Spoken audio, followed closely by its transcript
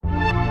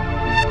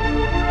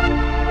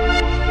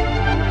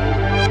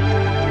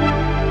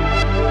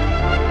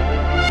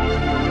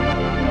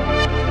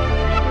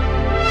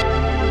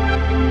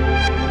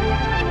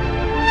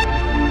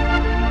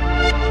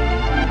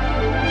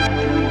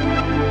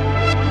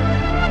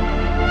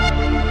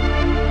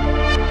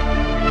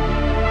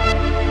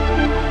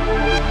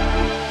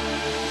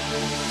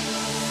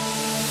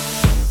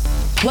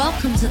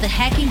to the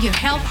Hacking Your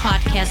Health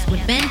podcast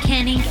with Ben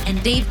Kenning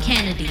and Dave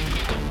Kennedy.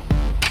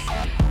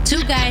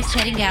 Two guys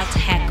heading out to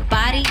hack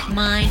body,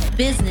 mind,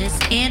 business,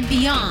 and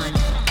beyond.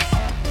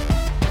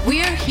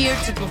 We are here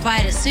to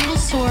provide a single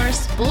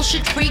source,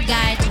 bullshit-free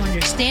guide to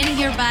understanding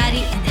your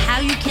body and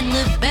how you can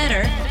live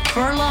better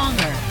for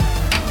longer.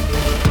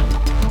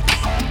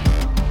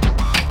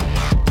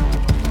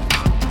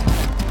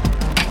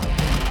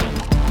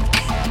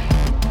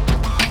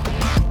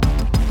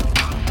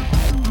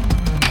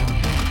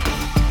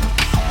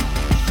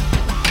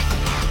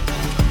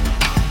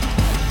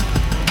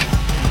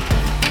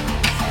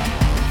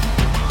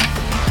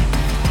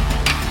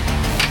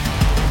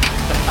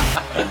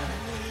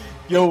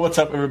 Yo, what's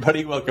up,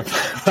 everybody?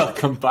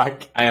 Welcome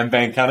back. I am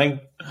Ben Canning.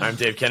 I'm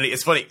Dave Kennedy.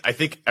 It's funny. I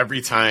think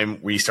every time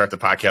we start the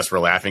podcast, we're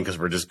laughing because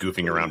we're just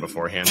goofing around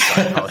beforehand.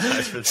 So I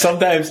apologize for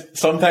that.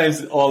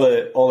 Sometimes all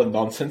the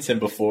nonsense in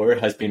before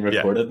has been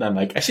recorded, and I'm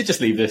like, I should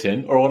just leave this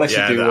in. Or what I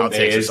should do one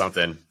day is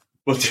something.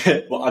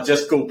 Well, I'll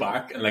just go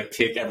back and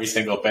take every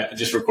single bit and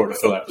just record a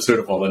full episode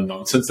of all the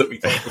nonsense that we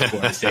talked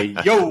before and say,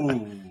 yo.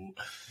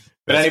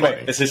 But anyway,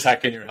 funny. This is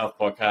Hacking Your Health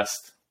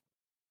podcast.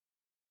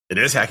 It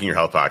is Hacking Your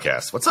Health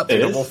podcast. What's up,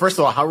 Dave? Well, first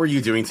of all, how are you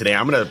doing today?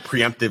 I'm going to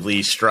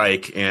preemptively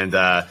strike and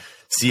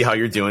see how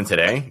you're doing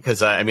today.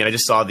 Because, I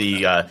just saw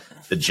the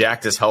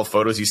jacked as hell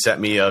photos you sent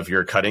me of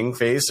your cutting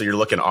phase. So you're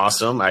looking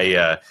awesome.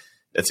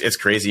 It's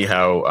crazy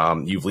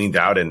how you've leaned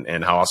out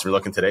and how awesome you're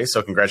looking today.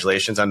 So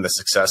congratulations on the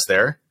success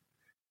there.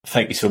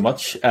 Thank you so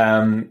much. How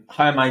am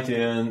I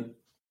doing?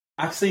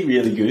 Actually,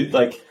 really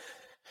good.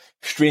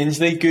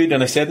 Strangely good,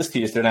 and I said this to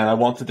you yesterday, and I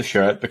wanted to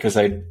share it because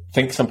I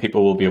think some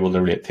people will be able to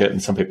relate to it, and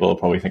some people will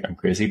probably think I'm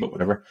crazy, but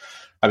whatever.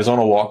 I was on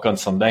a walk on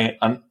Sunday,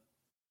 and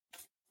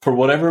for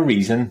whatever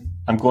reason,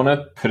 I'm going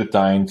to put it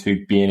down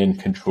to being in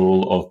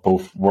control of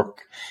both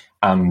work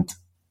and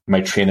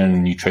my training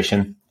and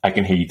nutrition. I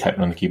can hear you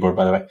typing on the keyboard,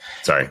 by the way.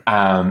 Sorry.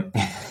 And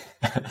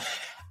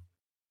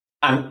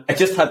I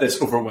just had this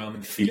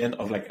overwhelming feeling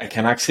of I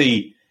can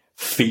actually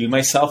feel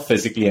myself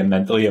physically and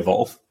mentally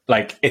evolve.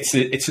 It's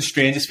the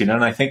strangest feeling,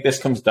 and I think this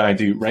comes down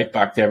to right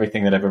back to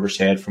everything that I've ever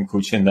said from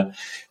coaching, that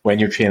when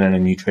your training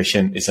and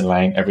nutrition is in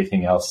line,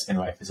 everything else in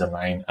life is in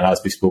line. And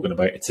as we've spoken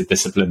about, it's a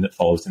discipline that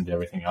follows into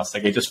everything else. I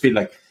just feel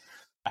like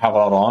I have a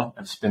lot on.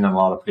 I'm spinning a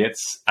lot of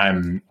plates.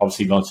 I'm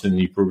obviously launching a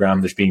new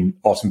program. There's been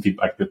awesome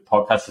feedback. The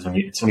podcast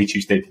it's only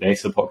Tuesday today,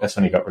 so the podcast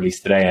only got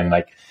released today, and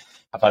I've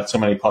had so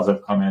many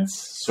positive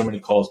comments, so many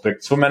calls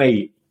booked, so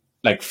many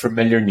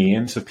familiar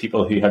names of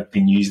people who have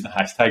been using the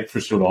hashtag for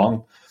so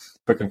long,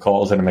 booking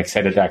calls, and I'm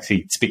excited to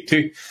actually speak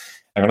to.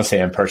 I'm going to say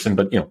in person,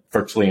 but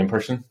virtually in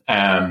person.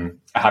 I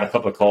had a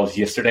couple of calls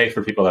yesterday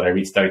for people that I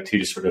reached out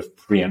to sort of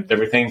preempt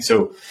everything.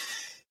 So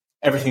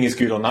everything is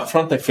good on that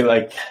front. I feel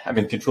like I'm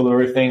in control of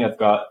everything. I've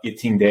got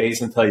 18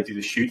 days until I do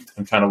the shoot.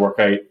 I'm trying to work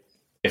out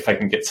if I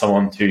can get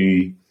someone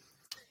to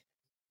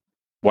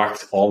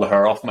wax all the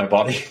hair off my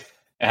body.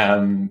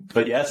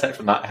 But yeah, aside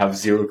from that, I have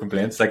zero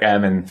complaints.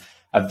 I'm in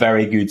a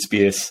very good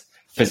space.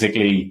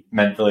 Physically,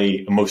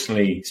 mentally,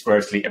 emotionally,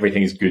 spiritually,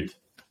 everything is good.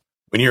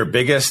 When your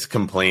biggest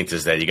complaint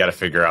is that you got to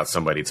figure out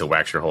somebody to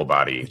wax your whole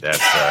body, that's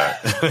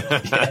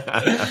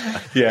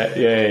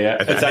yeah.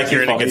 It's actually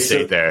you're in a good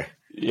state there.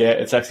 Yeah,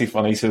 it's actually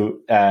funny. So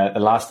the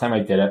last time I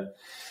did it,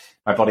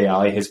 my buddy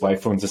Ali, his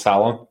wife owns a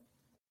salon,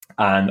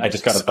 and I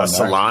just got it done. A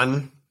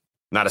salon,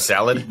 not a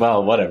salad.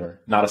 Well,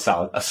 whatever, not a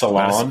salad, a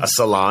salon, a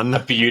salon, a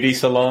beauty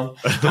salon,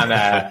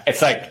 and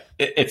it's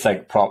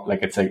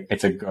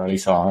a girly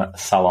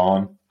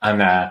salon.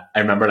 And I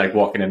remember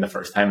walking in the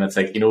first time, and it's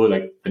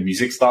the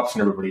music stops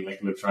and everybody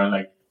looks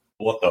around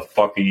what the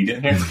fuck are you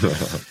doing here?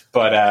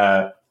 But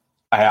I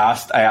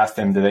asked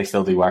him, do they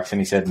still do wax? And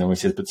he said no. He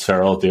says, but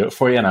sir, I'll do it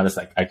for you. And I was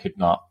I could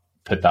not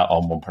put that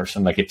on one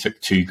person. It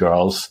took two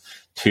girls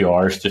 2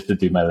 hours just to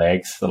do my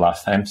legs the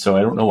last time. So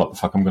I don't know what the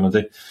fuck I'm going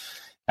to do.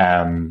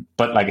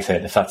 But like I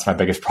said, if that's my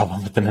biggest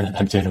problem at the minute,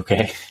 I'm doing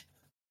okay.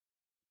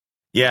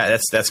 Yeah,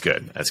 that's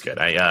good. That's good.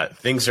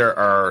 Things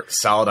are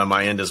solid on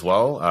my end as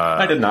well.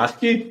 I didn't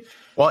ask you.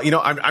 Well,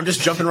 I'm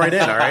just jumping right in.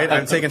 All right,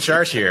 I'm taking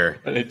charge here.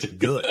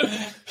 Good.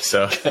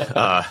 So,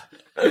 how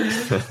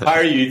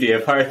are you,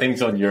 Dave? How are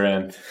things on your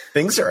end?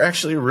 Things are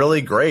actually really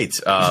great.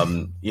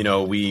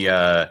 We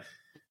have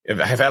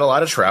had a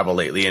lot of travel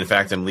lately. In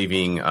fact, I'm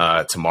leaving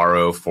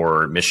tomorrow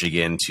for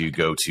Michigan to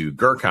go to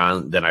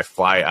GERCON. Then I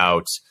fly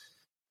out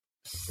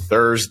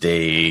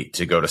Thursday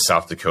to go to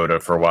South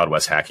Dakota for Wild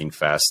West Hacking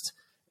Fest.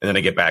 And then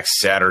I get back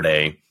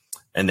Saturday,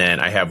 and then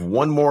I have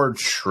one more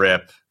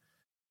trip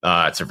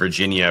to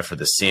Virginia for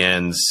the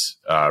SANS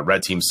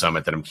Red Team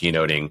Summit that I'm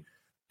keynoting.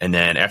 And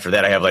then after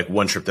that, I have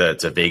one trip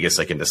to Vegas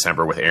in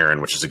December with Aaron,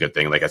 which is a good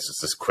thing. It's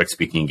just this quick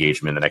speaking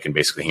engagement that I can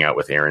basically hang out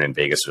with Aaron in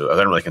Vegas. So I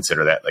don't really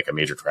consider that a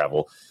major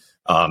travel.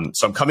 So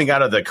I'm coming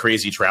out of the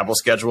crazy travel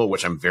schedule,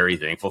 which I'm very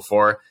thankful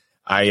for.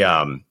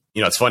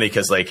 It's funny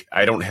because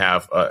I don't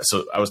have.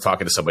 So I was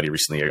talking to somebody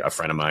recently, a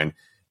friend of mine.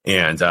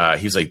 And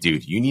he was like,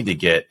 dude, you need to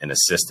get an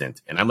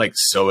assistant. And I'm like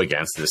so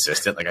against the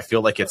assistant. Like, I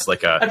feel like it's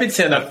like I've been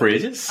saying that for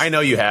ages. I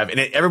know you have. And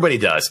everybody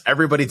does.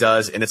 Everybody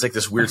does. And it's like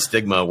this weird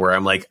stigma where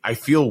I'm like, I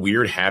feel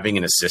weird having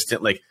an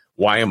assistant. Like,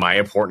 why am I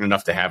important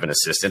enough to have an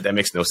assistant? That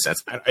makes no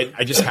sense.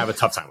 I just have a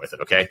tough time with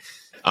it. Okay.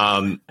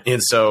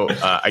 And so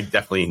I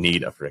definitely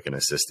need a freaking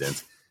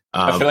assistant.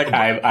 I feel like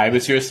I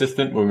was your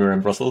assistant when we were in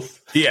Brussels.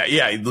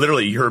 Yeah.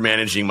 Literally, you're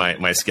managing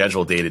my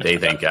schedule day to day.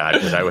 Thank God,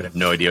 because I would have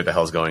no idea what the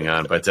hell's going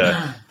on. But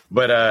I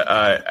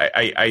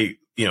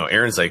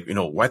Aaron's like,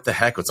 what the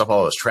heck? What's up with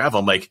all this travel?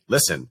 I'm like,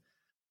 listen,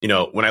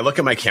 when I look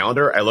at my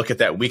calendar, I look at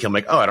that week. I'm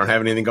like, oh, I don't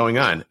have anything going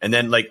on. And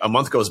then like a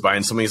month goes by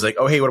and somebody's like,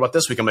 oh, hey, what about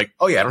this week? I'm like,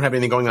 oh yeah, I don't have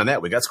anything going on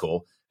that week. That's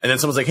cool. And then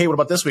someone's like, hey, what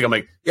about this week? I'm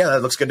like, yeah,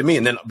 that looks good to me.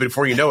 And then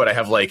before you know it, I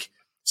have like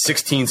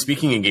 16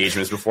 speaking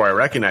engagements before I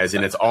recognize it,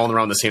 and it's all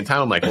around the same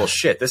time. I'm like, well,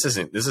 shit, this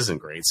isn't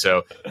great.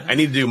 So I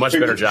need to do a much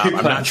better job.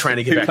 I'm not trying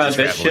to get back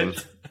to traveling.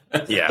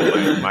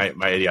 Yeah,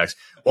 my idiots.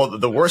 Well,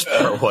 the worst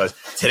part was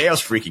today I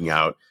was freaking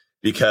out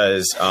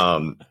because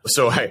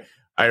so I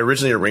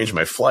originally arranged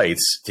my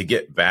flights to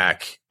get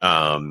back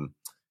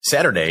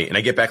Saturday, and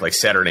I get back like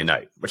Saturday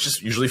night, which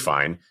is usually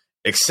fine,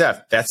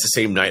 except that's the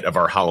same night of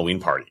our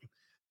Halloween party.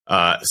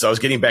 So I was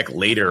getting back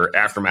later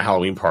after my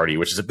Halloween party,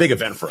 which is a big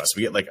event for us.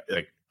 We get like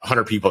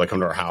 100 people that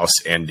come to our house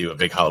and do a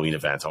big Halloween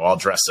event. I'll all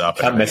dress up.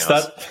 Can't miss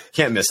that.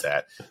 Can't miss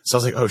that. So I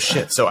was like, oh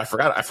shit. So I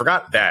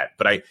forgot that,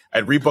 but I'd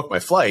rebooked my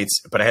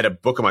flights, but I had to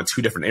book them on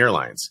 2 different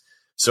airlines.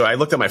 So I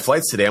looked at my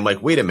flights today. I'm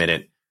like, wait a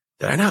minute.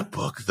 Did I not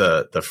book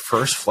the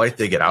first flight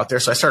they get out there?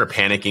 So I started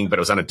panicking, but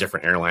it was on a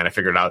different airline. I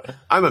figured out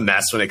I'm a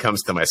mess when it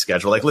comes to my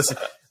schedule. Like, listen,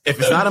 if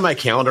it's not on my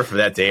calendar for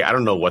that day, I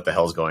don't know what the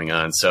hell's going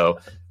on. So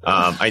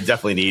I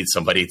definitely need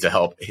somebody to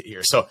help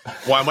here. So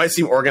while I might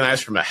seem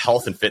organized from a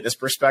health and fitness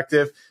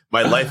perspective,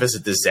 my life is a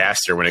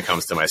disaster when it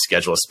comes to my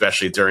schedule,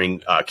 especially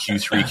during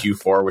Q3,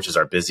 Q4, which is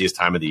our busiest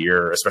time of the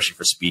year, especially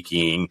for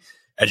speaking,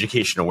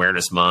 Education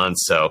Awareness Month.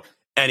 So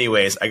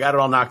anyways, I got it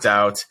all knocked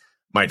out.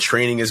 My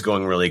training is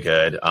going really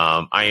good.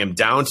 I am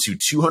down to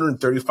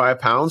 235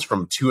 pounds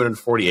from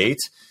 248.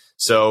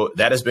 So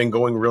that has been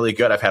going really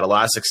good. I've had a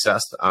lot of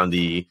success on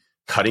the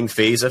cutting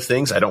phase of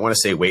things. I don't want to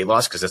say weight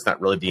loss because that's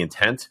not really the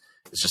intent.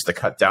 It's just to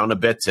cut down a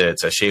bit to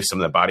shave some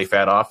of the body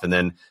fat off and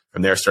then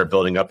from there start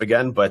building up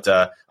again. But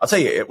I'll tell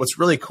you, what's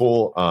really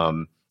cool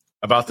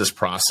about this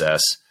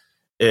process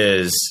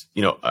is,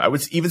 I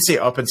would even say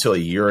up until a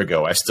year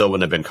ago, I still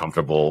wouldn't have been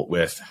comfortable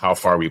with how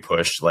far we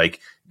pushed,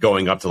 like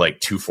going up to like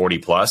 240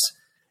 plus.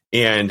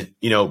 And,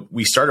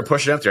 we started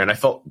pushing up there and I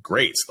felt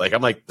great. Like,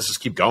 I'm like, let's just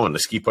keep going.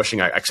 Let's keep pushing.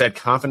 I had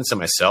confidence in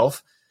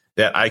myself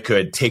that I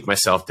could take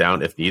myself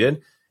down if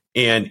needed.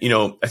 And,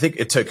 I think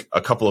it took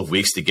a couple of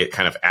weeks to get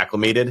kind of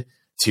acclimated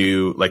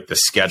to like the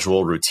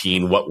schedule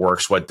routine, what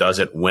works, what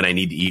doesn't, when I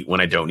need to eat,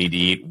 when I don't need to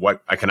eat,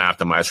 what I can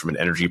optimize from an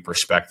energy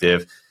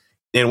perspective.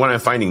 And what I'm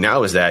finding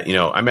now is that,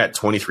 I'm at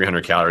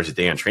 2,300 calories a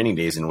day on training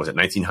days and was at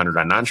 1,900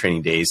 on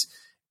non-training days.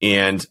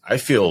 And I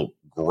feel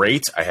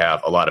great. I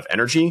have a lot of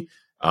energy.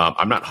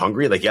 I'm not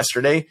hungry. Like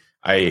yesterday,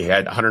 I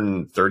had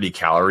 130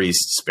 calories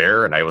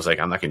spare and I was like,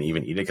 I'm not going to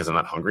even eat it because I'm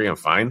not hungry. I'm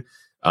fine.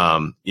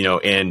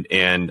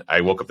 And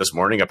I woke up this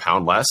morning a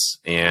pound less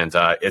and,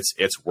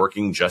 it's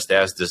working just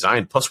as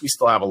designed. Plus we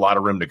still have a lot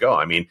of room to go.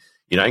 I mean,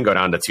 I can go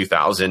down to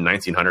 2,000,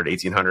 1,900,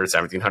 1,800,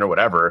 1,700,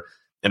 whatever.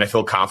 And I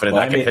feel confident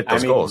that I can hit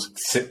those goals.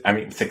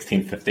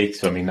 1,650.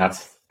 So,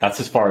 that's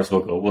as far as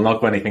we'll go. We'll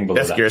not go anything below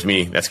that. That scares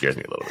me a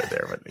little bit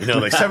there, but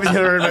like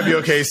 1,700 might be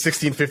okay.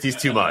 1,650 is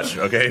too much.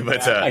 Okay.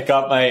 But, I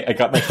got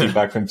my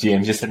feedback from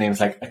James yesterday. He was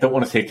like, I don't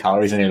want to take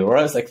calories in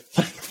Laura. I was like,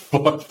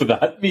 fuck for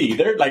that. Me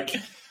either. Like,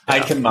 yeah. I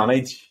can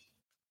manage,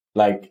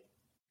 but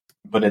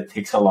it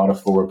takes a lot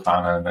of forward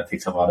planning and it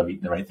takes a lot of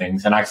eating the right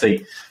things. And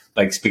actually,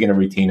 like speaking of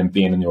routine and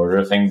being in the order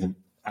of things, and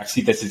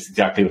actually this is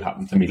exactly what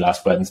happened to me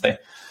last Wednesday.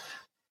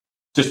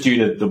 Just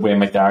due to the way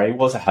my diary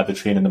was, I had to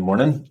train in the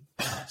morning.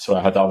 So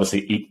I had to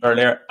obviously eat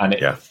earlier and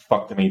it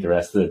fucked me the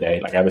rest of the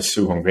day. Like I was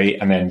so hungry.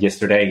 And then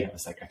yesterday I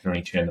was like, I can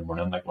only train in the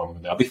morning. I'm like, well,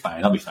 I'll be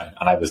fine. And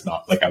I was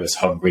not. Like I was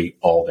hungry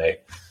all day.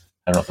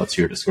 I don't know if that's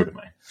your Discord of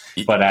mine.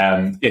 But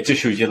it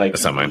just shows you like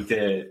it's not mine.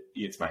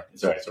 It's mine.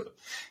 It's all right, sort of.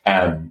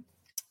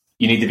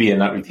 You need to be in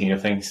that routine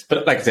of things.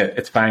 But like I said,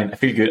 it's fine. I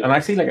feel good. And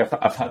actually, like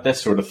I've had this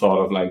sort of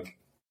thought of like,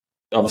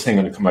 obviously I'm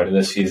going to come out of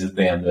this phase at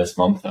the end of this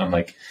month. And I'm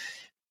like,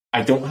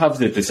 I don't have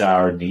the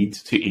desire or need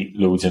to eat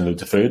loads and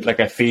loads of food. Like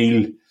I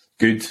feel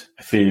good.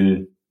 I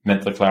feel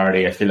mental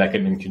clarity. I feel like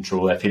I'm in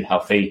control. I feel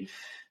healthy.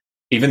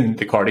 Even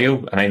the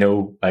cardio, and I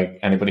know like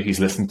anybody who's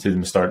listened to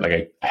them start,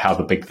 like I have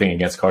a big thing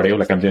against cardio.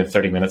 Like I'm doing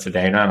 30 minutes a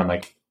day now, and I'm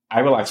like,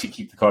 I will actually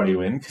keep the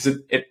cardio in because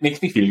it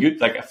makes me feel good.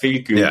 Like I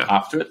feel good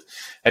after it.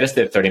 I just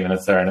did 30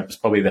 minutes there, and it was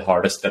probably the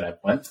hardest that I've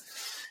went.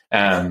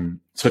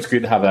 So it's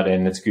good to have that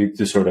in. It's good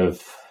to sort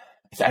of,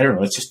 I don't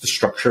know, it's just the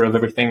structure of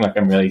everything. Like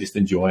I'm really just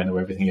enjoying the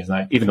way everything is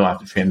now, even though I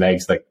have to train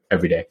legs like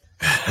every day.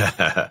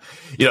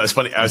 It's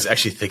funny. I was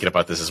actually thinking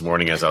about this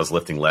morning as I was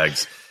lifting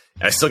legs.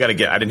 I still got to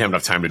I didn't have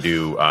enough time to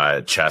do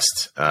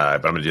chest, but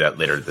I'm going to do that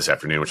later this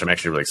afternoon, which I'm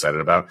actually really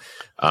excited about.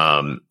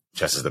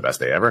 chest is the best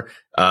day ever.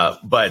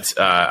 But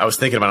I was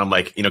thinking about, I'm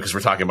like, because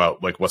we're talking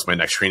about like, what's my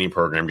next training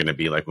program going to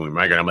be like when we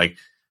migrate? I'm like,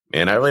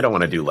 man, I really don't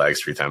want to do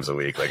legs 3 times a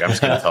week. Like, I'm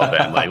just going to tell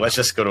Ben, like, let's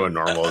just go to a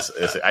normal.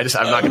 I'm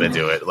not going to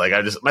do it. Like,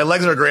 my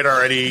legs are great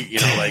already.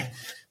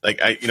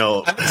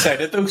 I'm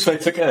excited though. So I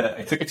took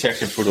a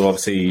check-in photo,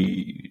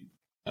 obviously,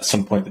 at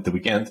some point at the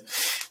weekend,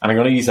 and I'm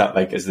going to use that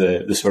like as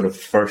the sort of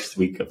first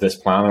week of this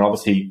plan. And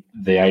obviously,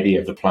 the idea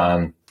of the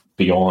plan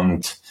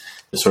beyond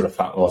the sort of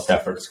fat loss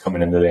efforts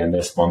coming into the end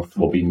of this month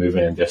will be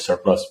moving into a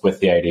surplus with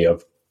the idea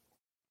of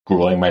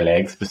growing my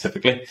legs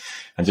specifically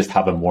and just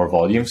having more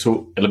volume.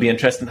 So it'll be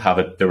interesting to have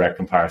a direct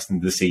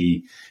comparison to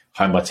see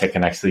how much I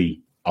can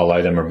actually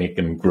allow them or make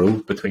them grow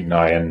between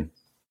now and,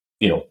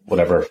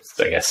 whatever,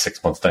 I guess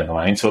 6 months down the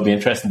line. So it'll be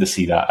interesting to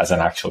see that as an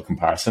actual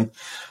comparison.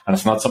 And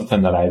it's not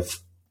something that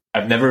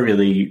I've never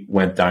really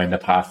went down the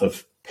path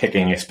of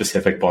picking a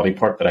specific body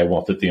part that I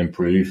wanted to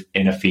improve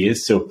in a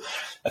phase. So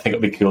I think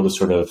it'll be cool to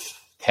sort of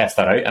test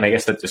that out. And I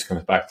guess that just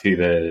comes back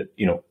to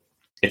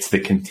it's the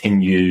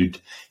continued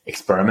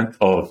experiment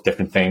of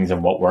different things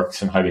and what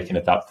works and how we can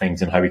adapt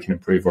things and how we can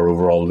improve our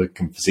overall look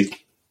and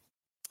physique.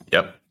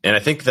 Yep. And I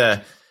think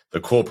the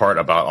cool part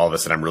about all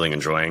this that I'm really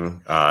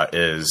enjoying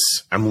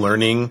is I'm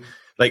learning.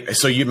 Like,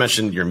 so you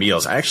mentioned your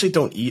meals. I actually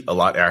don't eat a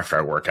lot after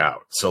I work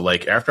out. So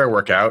like after I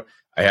work out,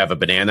 I have a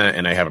banana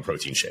and I have a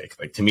protein shake.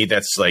 Like to me,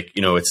 that's like,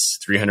 it's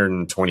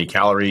 320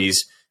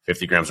 calories,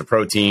 50 grams of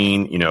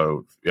protein,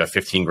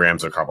 15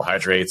 grams of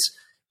carbohydrates.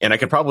 And I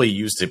could probably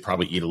use to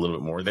eat a little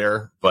bit more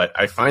there. But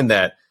I find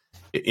that,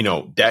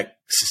 that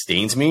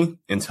sustains me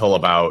until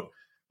about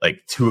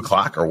like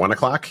 2:00 or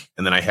 1:00.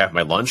 And then I have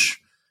my lunch.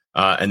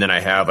 And then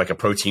I have like a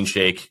protein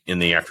shake in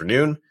the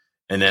afternoon.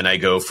 And then I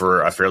go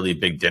for a fairly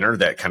big dinner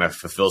that kind of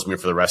fulfills me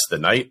for the rest of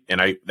the night.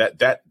 And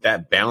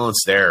that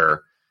balance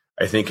there,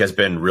 I think has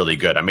been really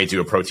good. I may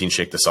do a protein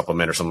shake to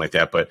supplement or something like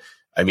that. But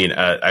I mean,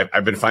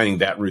 I've been finding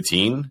that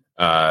routine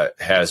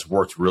has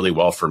worked really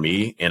well for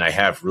me. And I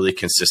have really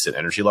consistent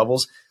energy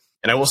levels.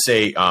 And I will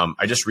say,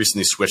 I just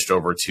recently switched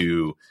over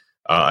to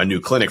a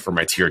new clinic for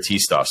my TRT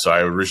stuff. So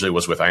I originally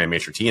was with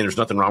IMHRT, and there's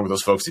nothing wrong with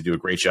those folks. They do a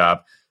great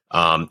job.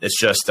 It's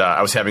just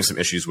I was having some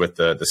issues with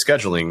the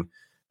scheduling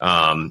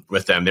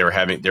with them. They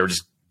were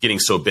just getting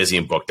so busy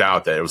and booked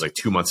out that it was like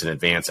 2 months in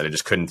advance, and I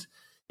just couldn't.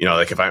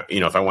 Like if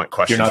I want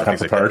questions, you're not that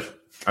prepared. Like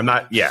I'm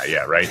not.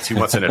 Yeah, right. 2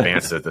 months in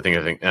advance. The thing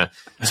I think.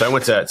 So I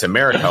went to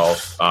Merit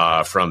Health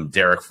from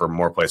Derek for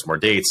More Place, More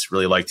Dates.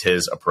 Really liked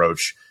his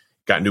approach.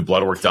 Got new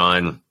blood work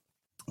done.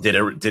 Did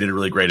a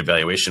really great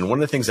evaluation. One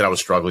of the things that I was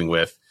struggling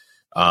with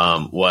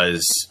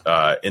was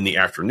in the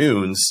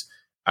afternoons,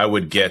 I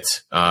would get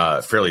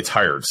fairly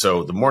tired.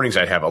 So the mornings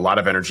I'd have a lot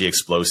of energy,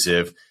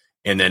 explosive.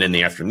 And then in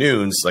the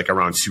afternoons, like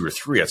around 2 or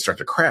 3, I'd start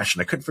to crash,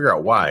 and I couldn't figure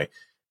out why.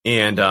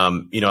 And,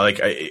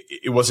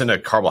 it wasn't a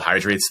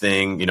carbohydrates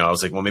thing. I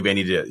was like, well, maybe I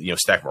need to,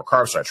 stack more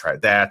carbs. So I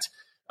tried that.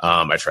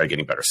 I tried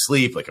getting better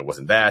sleep. Like it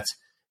wasn't that.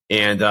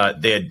 And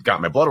they had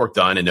got my blood work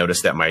done and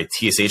noticed that my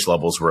TSH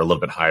levels were a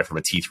little bit high from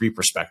a T3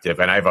 perspective.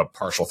 And I have a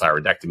partial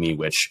thyroidectomy,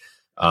 which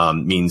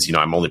means,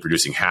 I'm only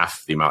producing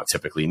half the amount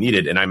typically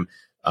needed. And I'm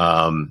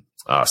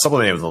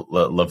supplemented with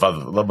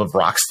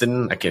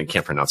levavoxin. I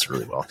can't pronounce it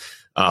really well.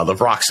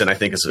 Levavoxin, I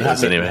think is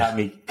the name of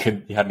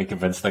it. You had me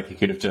convinced like you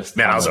could have just...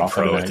 Man, I was a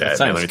pro at that.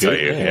 Man, let me tell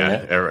you.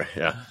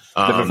 Yeah.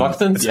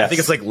 Levavoxin? I think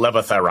it's like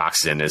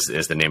levothyroxine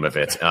is the name of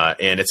it.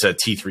 And it's a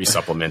T3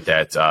 supplement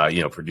that,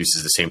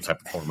 produces the same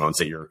type of hormones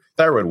that your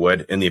thyroid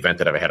would in the event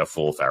that I've had a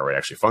full thyroid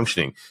actually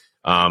functioning.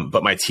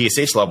 But my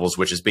TSH levels,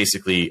 which is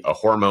basically a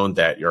hormone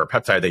a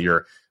peptide that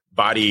your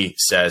body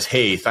says,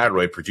 hey,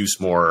 thyroid, produce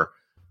more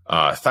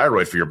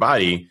thyroid for your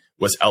body,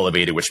 was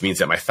elevated, which means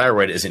that my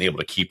thyroid isn't able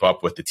to keep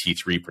up with the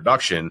T3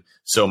 production.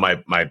 So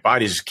my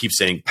body just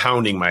keeps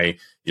pounding my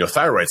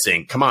thyroid,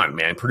 saying, come on,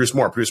 man, produce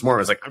more. And I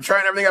was like, I'm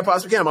trying everything I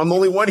possibly can. I'm the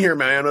only one here,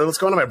 man. What's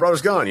going on? My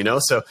brother's gone,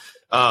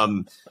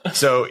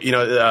 So,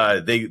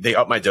 they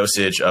upped my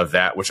dosage of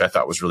that, which I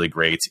thought was really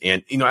great.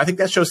 And, I think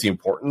that shows the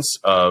importance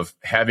of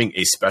having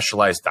a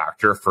specialized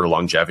doctor for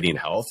longevity and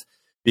health,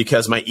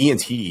 because my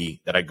ENT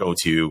that I go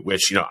to,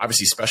 which,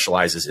 obviously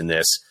specializes in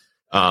this,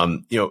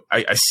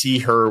 I see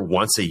her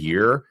once a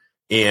year,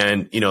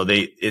 and,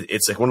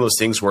 it's like one of those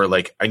things where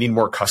like I need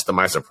more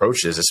customized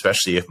approaches,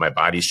 especially if my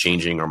body's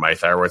changing or my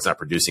thyroid's not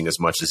producing as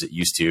much as it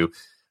used to.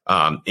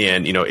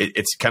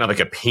 It's kind of like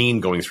a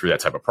pain going through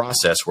that type of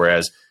process.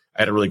 Whereas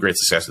I had a really great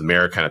success with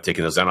Merit, kind of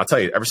taking those down. I'll tell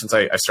you, ever since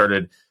I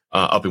started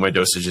upping my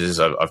dosages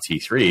of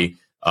T3,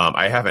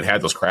 I haven't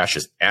had those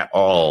crashes at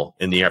all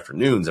in the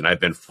afternoons, and I've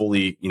been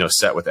fully,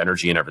 set with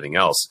energy and everything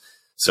else.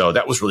 So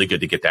that was really good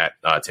to get that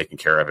taken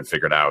care of and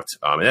figured out.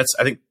 And that's,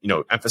 I think,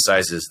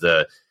 emphasizes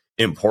the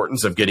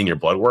importance of getting your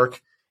blood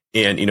work.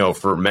 And,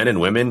 for men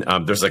and women,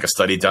 there's like a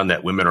study done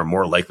that women are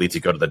more likely to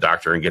go to the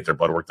doctor and get their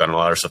blood work done and a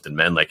lot of stuff than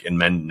men. And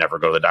men never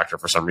go to the doctor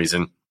for some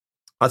reason.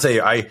 I'll tell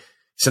you,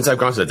 since I've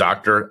gone to the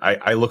doctor,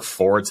 I look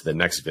forward to the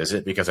next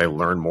visit because I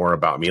learn more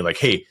about me. Like,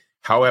 hey,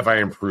 how have I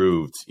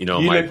improved,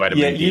 my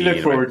vitamin D? You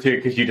look forward to it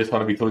because you just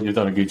want to be told you've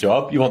done a good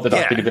job. You want the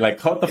doctor to be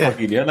like, what the fuck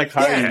are you doing? Like,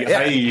 how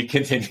are you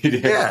continue to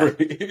improve?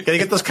 Gotta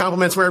get those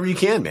compliments wherever you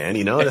can, man.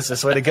 That's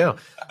the way to go.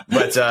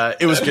 But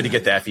it was good to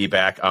get that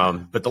feedback.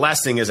 But the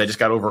last thing is I just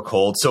got over a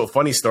cold. So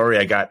funny story,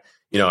 I got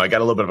a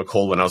little bit of a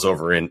cold when I was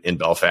over in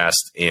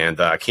Belfast, and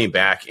came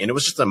back, and it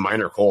was just a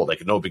minor cold,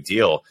 like no big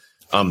deal.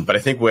 But I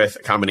think with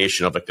a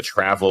combination of like the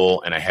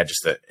travel, and I had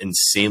just an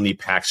insanely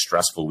packed,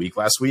 stressful week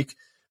last week,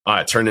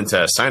 it turned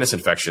into a sinus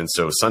infection.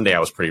 So Sunday I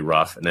was pretty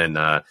rough, and then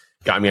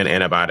got me on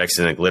antibiotics,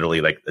 and like literally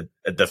like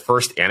the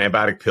first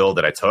antibiotic pill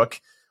that I took,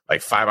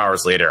 like 5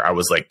 hours later, I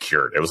was like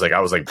cured. It was like I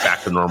was like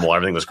back to normal.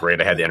 Everything was great.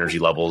 I had the energy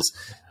levels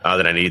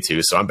that I needed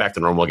to, so I'm back to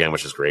normal again,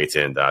 which is great.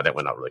 And that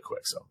went out really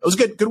quick. So it was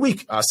a good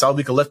week. Solid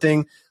week of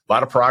lifting, a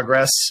lot of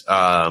progress.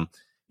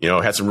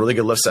 Had some really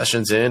good lift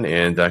sessions in,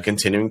 and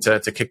continuing to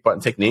kick butt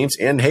and take names.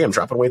 And hey, I'm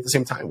dropping weight at the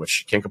same time,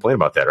 which you can't complain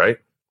about that, right?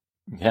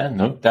 Yeah,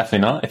 no,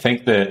 definitely not. I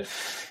think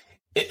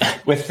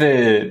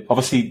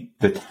obviously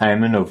the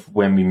timing of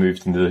when we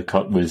moved into the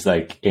cut was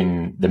like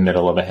in the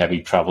middle of a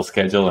heavy travel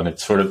schedule, and it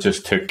sort of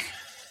just took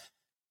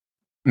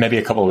maybe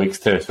a couple of weeks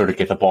to sort of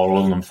get the ball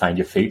rolling and find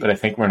your feet. But I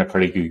think we're in a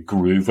pretty good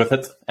groove with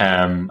it.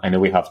 I know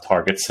we have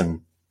targets,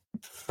 and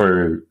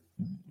for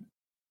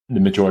the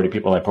majority of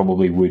people, I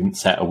probably wouldn't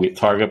set a weight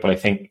target, but I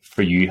think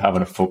for you,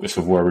 having a focus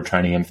of where we're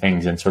trying to aim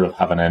things and sort of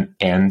having an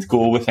end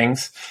goal with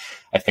things,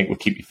 I think will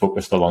keep you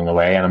focused along the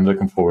way. And I'm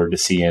looking forward to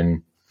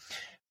seeing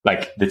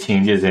like the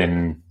changes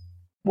in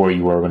where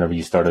you were whenever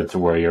you started to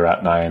where you're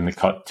at now, and the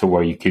cut to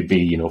where you could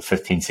be,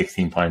 15,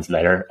 16 pounds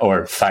later,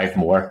 or 5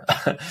 more,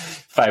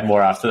 5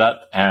 more after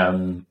that.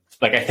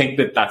 I think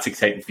that's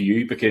exciting for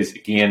you because,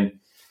 again,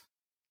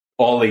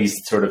 all these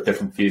sort of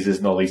different phases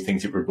and all these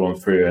things that we're going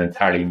through are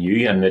entirely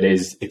new, and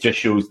it just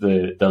shows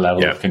the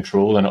level of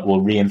control, and it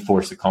will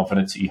reinforce the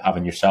confidence that you have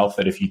in yourself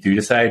that if you do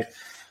decide,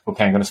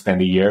 okay, I'm going to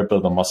spend a year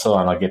building muscle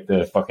and I'll get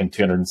the fucking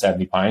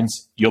 270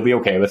 pounds, you'll be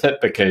okay with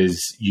it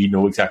because you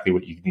know exactly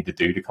what you need to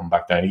do to come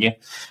back down again.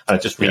 And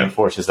it just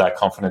reinforces that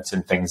confidence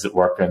in things that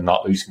work and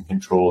not losing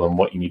control and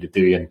what you need to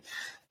do. And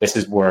this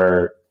is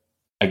where,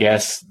 I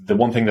guess, the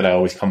one thing that I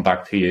always come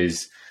back to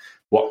is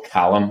what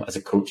Callum as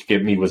a coach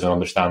gave me was an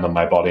understanding of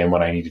my body and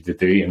what I needed to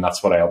do. And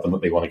that's what I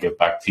ultimately want to give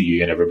back to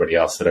you and everybody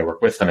else that I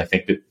work with. And I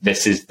think that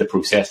this is the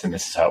process and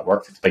this is how it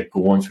works. It's by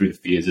going through the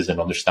phases and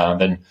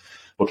understanding,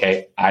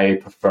 okay, I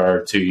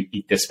prefer to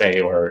eat this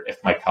way, or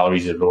if my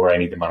calories are lower, I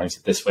need to manage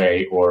it this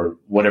way, or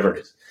whatever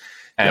it is.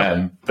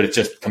 But it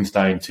just comes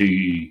down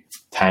to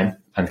time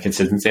and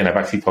consistency. And I've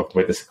actually talked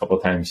about this a couple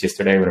of times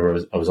yesterday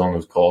whenever I was on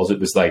those calls. It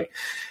was like,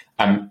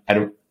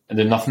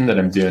 there's nothing that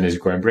I'm doing is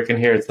groundbreaking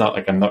here. It's not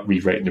like I'm not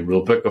rewriting the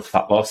rule book of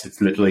fat loss. It's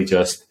literally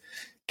just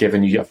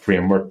giving you a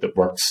framework that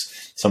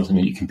works, something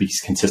that you can be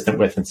consistent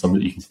with and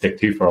something that you can stick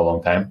to for a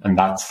long time. And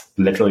that's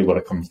literally what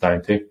it comes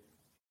down to.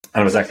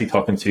 And I was actually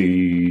talking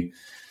to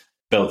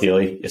Bill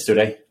Daly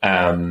yesterday.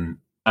 And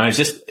I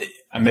just,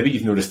 and maybe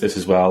you've noticed this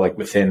as well, like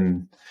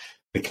within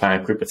the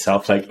client group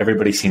itself, like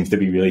everybody seems to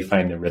be really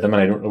finding a rhythm.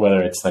 And I don't know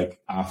whether it's like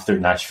after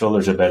Nashville,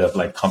 there's a bit of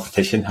like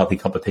competition, healthy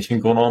competition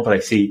going on, but I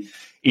see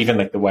even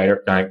like the wider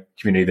client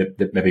community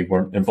that maybe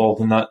weren't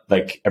involved in that,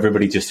 like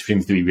everybody just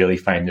seems to be really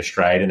finding their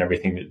stride in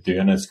everything they're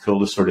doing. It's cool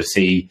to sort of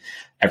see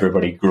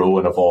everybody grow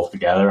and evolve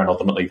together. And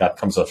ultimately that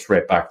comes us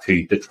right back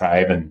to the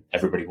tribe and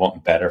everybody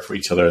wanting better for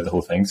each other, the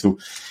whole thing. So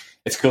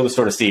it's cool to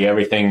sort of see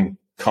everything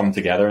come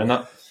together in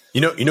that.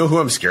 You know who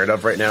I'm scared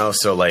of right now?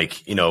 So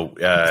like,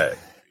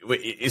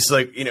 it's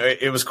like,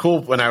 it was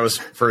cool when I was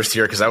first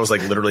here because I was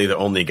like literally the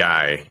only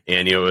guy,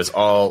 and it was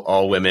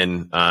all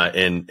women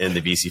in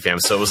the BC fam.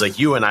 So it was like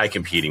you and I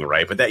competing,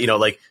 right? But that,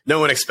 like no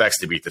one expects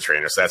to beat the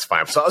trainer, so that's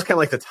fine. So I was kind of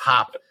like the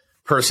top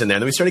person there.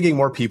 And then we started getting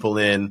more people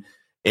in,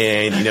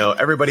 and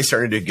everybody's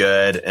starting to do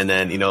good. And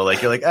then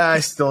like you're like,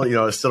 I still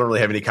don't really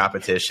have any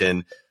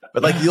competition.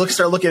 But like you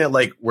start looking at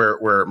like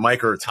where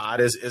Mike or Todd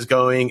is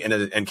going,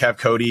 and Kev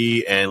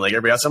Cody and like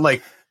everybody else. I'm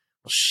like,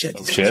 well, shit,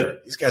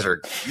 these guys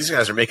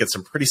are making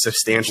some pretty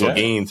substantial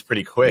gains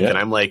pretty quick, and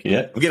I'm like,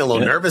 I'm getting a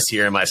little nervous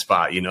here in my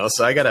spot,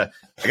 So I gotta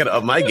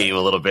up my game a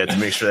little bit to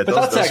make sure that.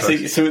 But that's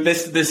actually so.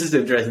 This is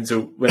interesting.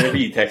 So whenever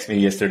you text me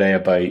yesterday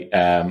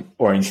about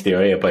Orange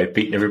Theory about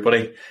beating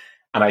everybody,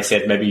 and I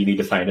said maybe you need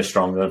to find a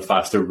stronger and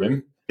faster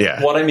room.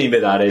 Yeah. What I mean by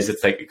that is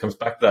it's like it comes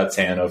back to that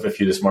saying of if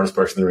you're the smartest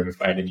person in the room,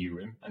 find a new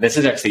room. And this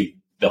is actually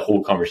the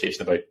whole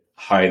conversation about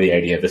how the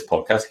idea of this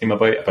podcast came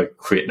about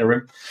creating a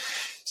room.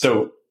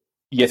 So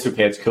yes,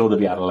 okay, it's cool to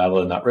be at a level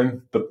in that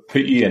room, but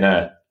put you in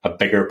a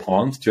bigger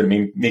pond. Do you know what I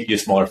mean? Make you a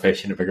smaller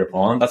fish in a bigger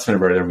pond. That's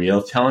whenever the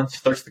real challenge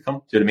starts to come.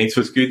 Do you know what I mean?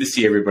 So it's good to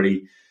see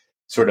everybody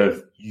sort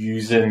of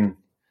using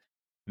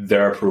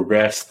their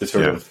progress to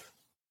sort of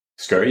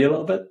scare you a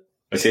little bit.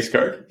 I say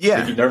scared. Yeah.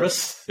 Make you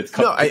nervous.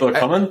 People are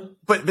coming.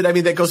 But I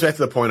mean, that goes back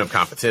to the point of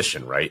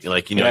competition, right?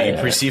 Like, you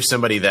perceive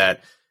somebody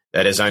that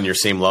is on your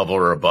same level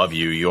or above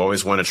you. You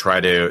always want to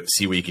try to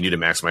see what you can do to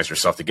maximize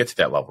yourself to get to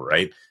that level,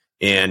 right?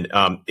 And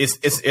it's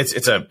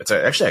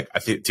actually, I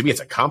think, to me,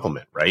 it's a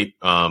compliment, right?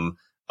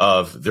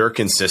 of their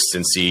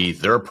consistency,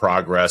 their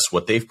progress,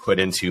 what they've put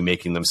into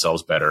making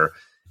themselves better.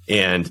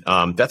 And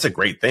that's a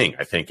great thing,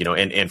 I think,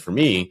 and for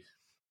me,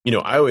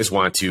 I always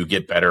want to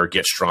get better,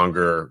 get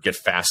stronger, get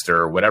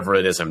faster, whatever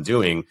it is I'm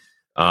doing,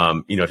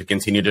 to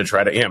continue to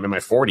try to, I'm in my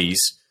 40s,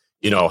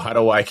 how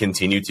do I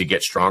continue to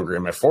get stronger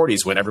in my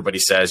 40s when everybody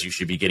says you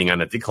should be getting on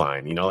a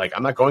decline?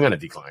 I'm not going on a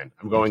decline.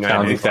 I'm going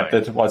on a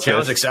decline.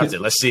 Challenge accepted.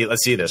 Let's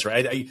see this,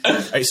 right?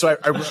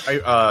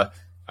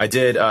 I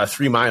did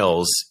 3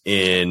 miles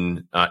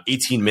in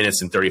 18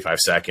 minutes and 35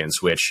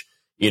 seconds, which,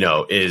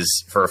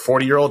 is for a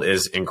 40-year-old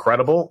is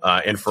incredible.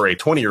 And for a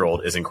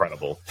 20-year-old is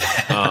incredible.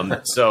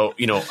 So,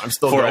 I'm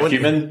still for going. A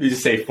human, you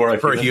just say for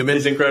a human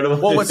is incredible.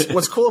 Well,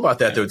 what's cool about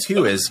that though,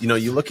 too, is,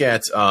 you look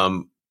at,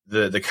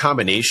 the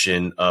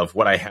combination of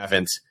what I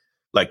haven't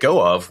let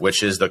go of,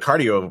 which is the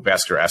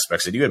cardiovascular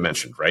aspects that you had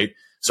mentioned, right?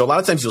 So a lot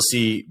of times you'll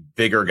see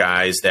bigger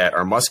guys that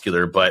are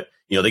muscular, but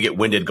they get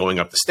winded going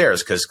up the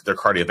stairs because their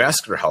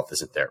cardiovascular health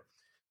isn't there.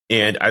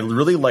 And I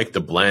really like the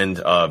blend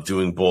of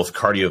doing both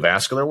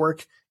cardiovascular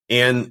work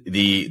and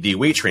the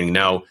weight training.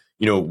 Now,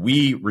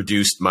 we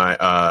reduced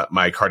my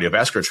my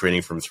cardiovascular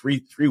training from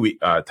three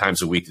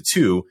times a week to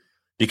 2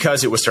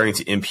 because it was starting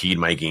to impede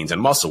my gains in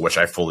muscle, which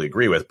I fully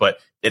agree with. But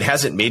it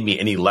hasn't made me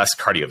any less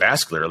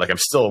cardiovascular. Like I'm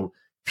still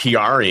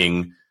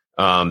PRing,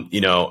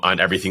 on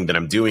everything that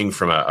I'm doing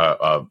from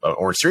a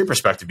Orange Theory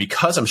perspective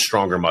because I'm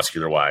stronger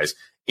muscular wise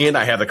and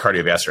I have the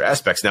cardiovascular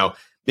aspects. Now,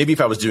 maybe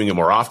if I was doing it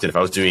more often, if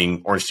I was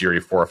doing Orange Theory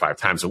 4 or 5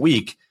 times a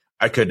week,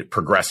 I could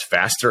progress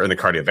faster in the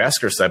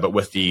cardiovascular side, but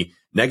with the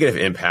negative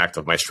impact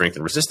of my strength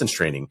and resistance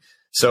training.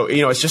 So,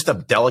 it's just a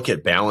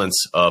delicate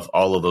balance of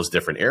all of those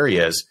different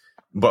areas.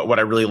 But what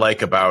I really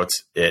like about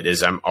it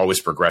is I'm always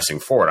progressing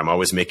forward. I'm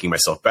always making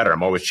myself better.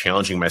 I'm always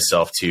challenging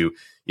myself to,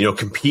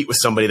 compete with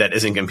somebody that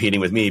isn't competing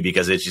with me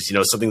because it's just,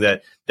 something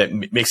that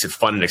makes it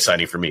fun and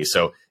exciting for me.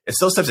 So it's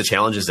those types of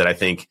challenges that I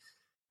think,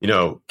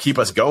 keep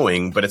us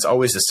going, but it's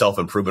always the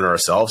self-improvement of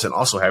ourselves and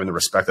also having the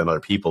respect on other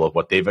people of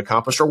what they've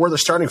accomplished or where they're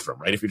starting from,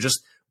 right? If you're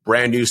just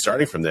brand new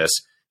starting from this,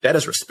 that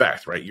is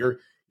respect, right?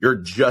 You're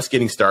just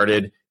getting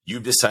started.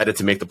 You've decided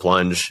to make the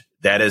plunge.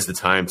 That is the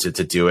time to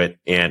do it.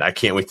 And I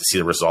can't wait to see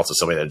the results of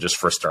somebody that just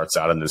first starts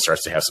out and then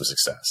starts to have some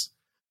success.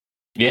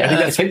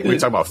 Yeah. I think we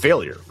talk about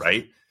failure,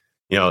 right?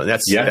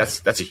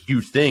 That's a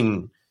huge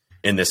thing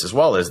in this as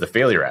well as the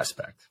failure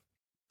aspect.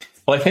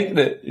 Well, I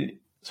think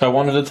so I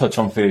wanted to touch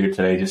on failure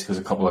today just because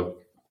a couple of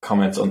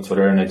comments on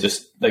Twitter and I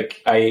just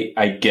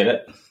I get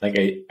it. Like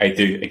I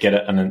get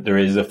it. And then there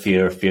is a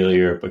fear of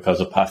failure because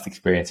of past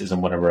experiences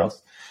and whatever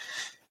else.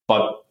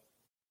 But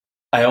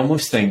I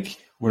almost think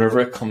whenever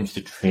it comes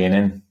to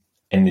training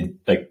in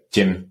the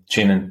gym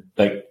training,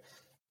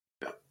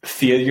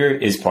 failure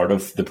is part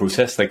of the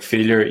process. Like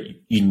failure,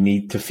 you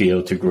need to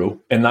fail to grow.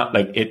 And that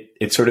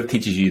it sort of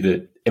teaches you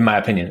that, in my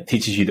opinion, it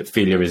teaches you that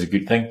failure is a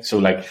good thing.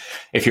 So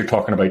if you're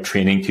talking about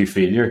training to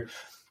failure,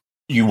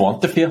 you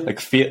want to fail.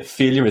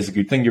 Failure is a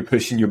good thing. You're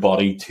pushing your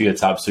body to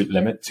its absolute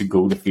limit to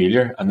go to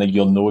failure. And then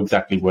you'll know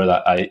exactly where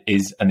that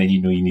is. And then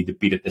you need to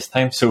beat it this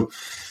time. So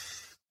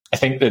I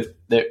think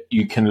that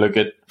you can look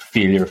at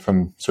failure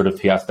from sort of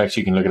 2 aspects.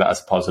 You can look at it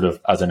as positive,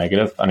 as a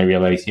negative. And I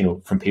realize,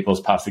 from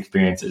people's past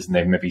experiences, and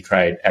they've maybe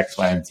tried X,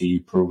 Y, and Z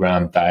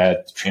program,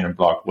 diet, training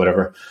block,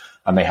 whatever,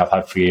 and they have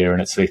had failure in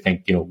it. So they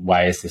think,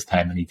 why is this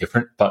time any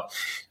different? But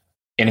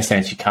in a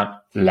sense, you can't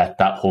let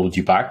that hold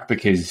you back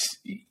because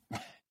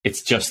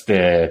it's just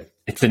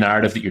it's the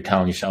narrative that you're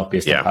telling yourself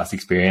based on past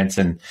experience.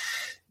 And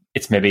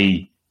it's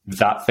maybe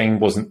that thing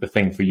wasn't the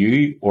thing for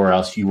you, or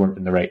else you weren't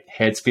in the right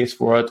headspace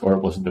for it, or it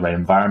wasn't the right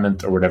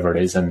environment, or whatever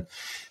it is. And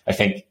I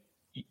think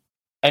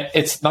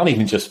it's not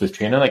even just with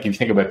training. If you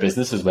think about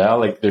business as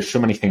well, there's so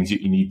many things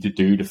that you need to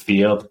do to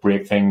fail, to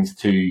break things,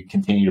 to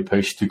continue to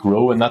push, to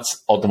grow. And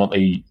that's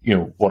ultimately,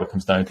 what it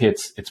comes down to.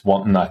 It's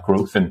wanting that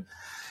growth. And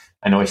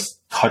I know I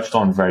touched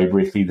on very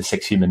briefly the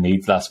 6 human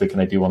needs last week,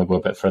 and I do want to go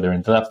a bit further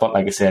into that. But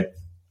like I said,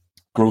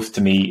 growth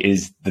to me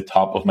is the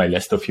top of my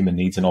list of human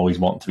needs and always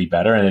wanting to be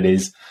better. And it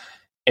is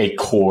a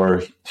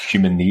core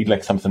human need,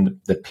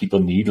 something that people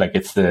need.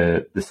 It's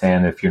the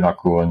saying, if you're not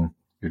growing,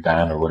 you're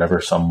dying, or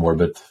whatever, some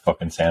morbid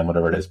fucking saying,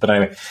 whatever it is. But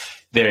anyway,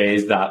 there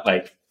is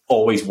that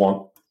always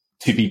want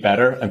to be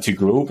better and to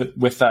grow. But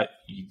with that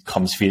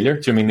comes failure.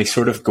 Do you mean they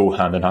sort of go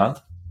hand in hand?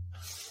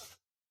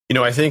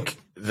 I think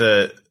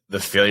the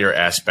failure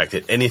aspect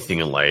at anything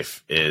in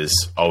life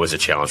is always a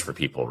challenge for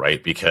people,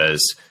 right?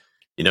 Because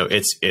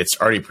it's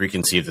already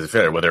preconceived as a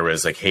failure, whether it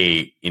was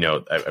hey,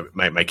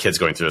 my kid's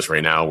going through this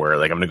right now where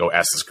I'm going to go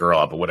ask this girl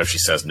out, but what if she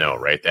says no,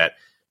 right?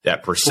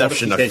 That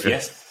perception of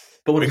yes.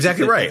 But what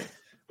exactly right.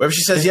 What if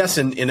she says yes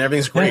and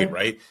everything's great,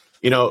 right?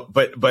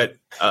 But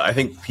I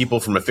think people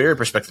from a failure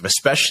perspective,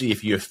 especially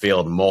if you have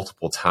failed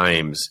multiple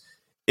times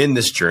in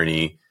this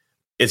journey,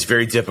 it's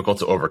very difficult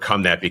to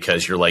overcome that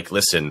because you're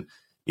listen,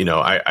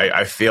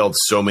 I failed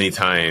so many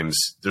times.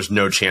 There's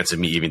no chance of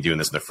me even doing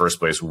this in the first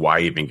place. Why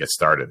even get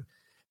started?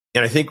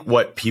 And I think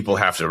what people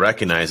have to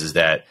recognize is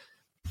that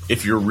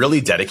if you're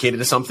really dedicated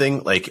to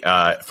something,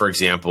 for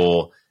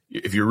example,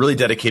 if you're really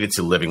dedicated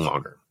to living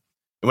longer,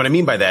 And what I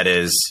mean by that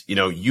is,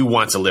 you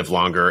want to live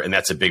longer, and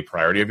that's a big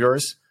priority of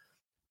yours.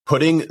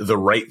 Putting the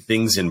right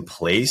things in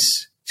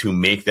place to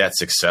make that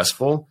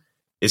successful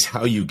is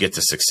how you get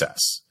to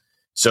success.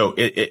 So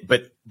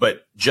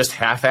but just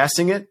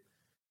half-assing it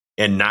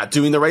and not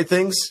doing the right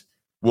things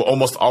will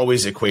almost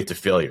always equate to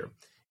failure.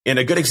 And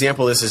a good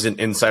example of this is in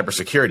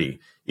cybersecurity.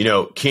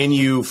 Can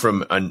you,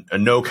 from a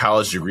no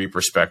college degree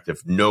perspective,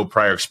 no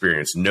prior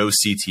experience, no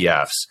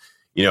CTFs,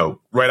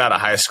 right out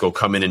of high school,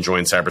 come in and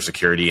join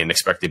cybersecurity and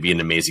expect to be an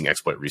amazing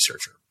exploit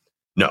researcher?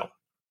 No,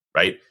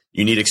 right?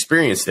 You need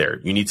experience there.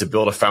 You need to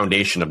build a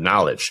foundation of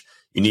knowledge.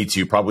 You need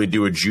to probably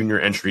do a junior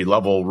entry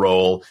level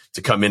role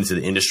to come into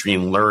the industry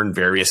and learn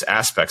various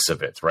aspects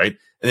of it, right?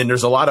 And then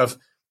there's a lot of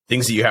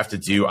things that you have to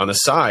do on the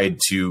side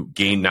to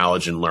gain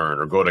knowledge and learn,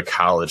 or go to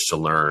college to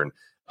learn.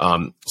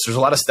 So there's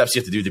a lot of steps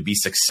you have to do to be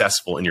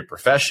successful in your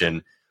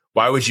profession.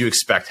 Why would you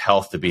expect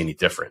health to be any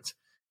different?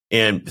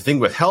 And the thing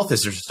with health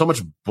is there's so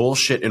much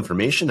bullshit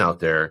information out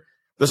there.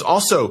 There's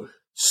also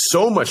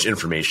so much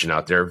information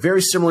out there,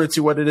 very similar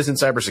to what it is in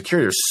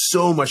cybersecurity. There's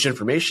so much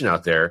information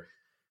out there.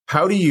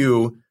 How do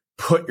you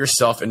put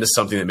yourself into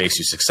something that makes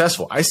you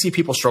successful? I see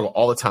people struggle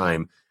all the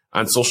time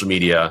on social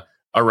media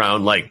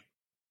around, like,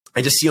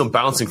 I just see them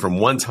bouncing from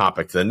one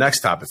topic to the next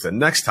topic, to the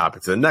next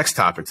topic, to the next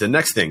topic, to the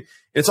next thing.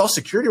 And it's all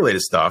security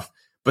related stuff,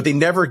 but they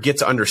never get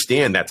to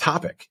understand that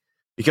topic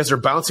because they're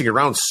bouncing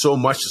around so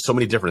much to so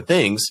many different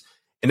things.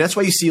 And that's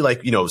why you see,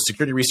 like,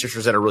 security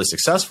researchers that are really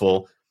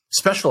successful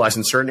specialize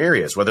in certain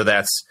areas, whether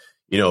that's,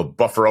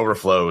 buffer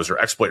overflows or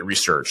exploit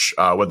research,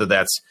 whether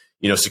that's,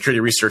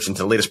 security research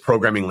into the latest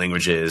programming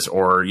languages,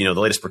 or, the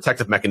latest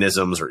protective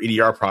mechanisms or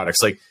EDR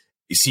products like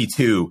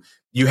C2.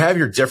 You have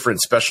your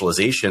different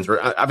specializations.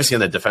 Obviously,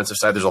 on the defensive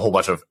side, there's a whole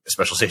bunch of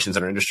specializations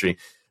in our industry,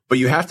 but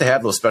you have to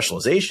have those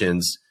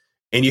specializations,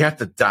 and you have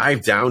to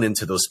dive down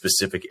into those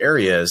specific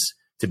areas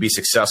to be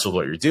successful at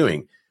what you're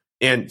doing.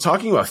 And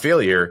talking about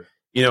failure,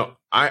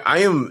 I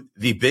am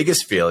the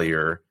biggest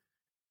failure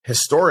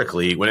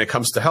historically when it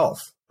comes to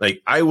health.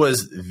 Like, I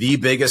was the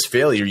biggest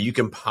failure you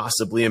can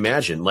possibly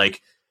imagine.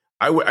 Like,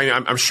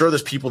 I'm sure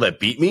there's people that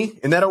beat me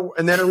in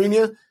that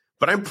arena,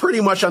 but I'm pretty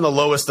much on the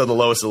lowest of the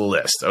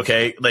list.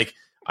 Okay. Like,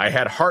 I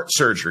had heart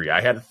surgery. I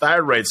had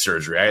thyroid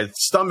surgery. I had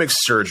stomach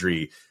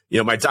surgery.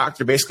 My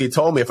doctor basically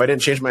told me if I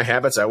didn't change my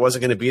habits, I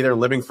wasn't going to be there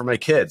living for my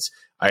kids.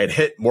 I had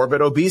hit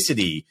morbid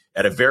obesity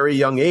at a very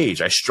young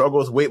age. I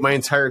struggled with weight my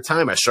entire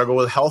time. I struggled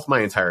with health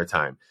my entire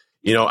time.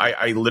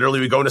 I literally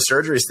would go into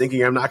surgeries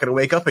thinking I'm not going to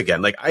wake up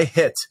again. Like, I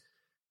hit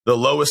the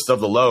lowest of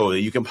the low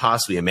that you can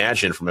possibly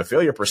imagine from a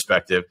failure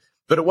perspective,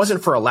 but it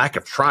wasn't for a lack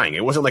of trying.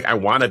 It wasn't like I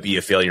want to be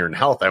a failure in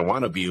health. I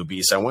want to be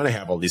obese. I want to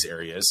have all these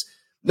areas.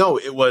 No,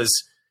 it was,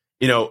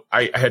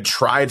 I had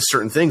tried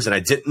certain things and I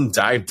didn't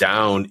dive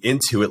down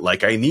into it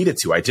like I needed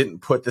to. I didn't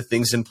put the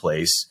things in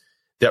place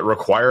that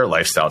require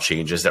lifestyle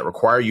changes, that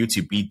require you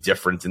to be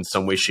different in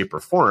some way, shape, or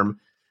form.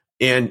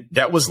 And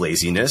that was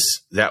laziness.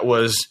 That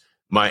was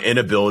my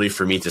inability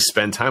for me to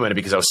spend time on it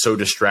because I was so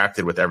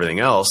distracted with everything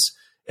else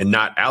and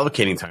not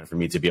allocating time for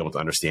me to be able to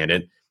understand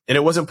it. And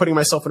it wasn't putting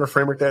myself in a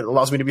framework that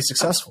allows me to be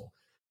successful.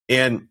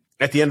 And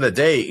at the end of the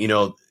day,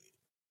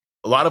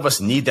 a lot of us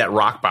need that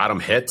rock bottom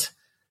hit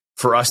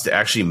for us to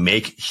actually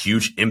make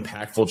huge,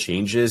 impactful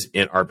changes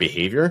in our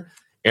behavior.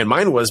 And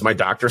mine was, my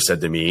doctor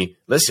said to me,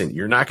 listen,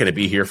 you're not going to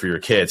be here for your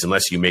kids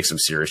unless you make some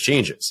serious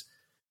changes.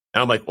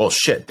 And I'm like, well,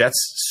 shit, that's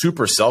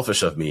super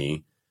selfish of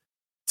me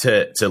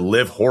to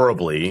live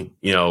horribly,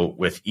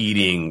 with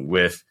eating,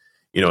 with,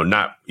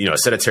 not, a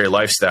sedentary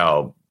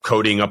lifestyle,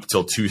 coding up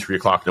till 2-3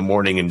 o'clock in the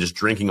morning and just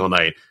drinking all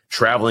night,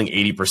 traveling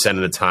 80%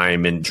 of the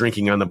time and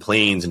drinking on the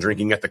planes and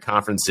drinking at the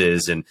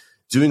conferences and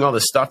doing all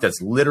this stuff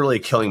that's literally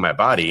killing my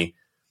body.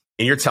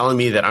 And you're telling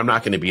me that I'm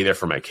not going to be there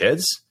for my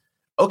kids?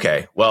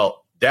 Okay,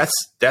 well, that's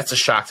a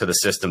shock to the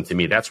system to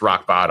me. That's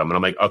rock bottom. And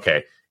I'm like,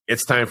 okay,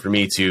 it's time for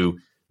me to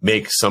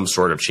make some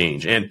sort of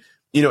change. And,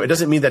 it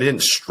doesn't mean that I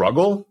didn't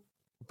struggle,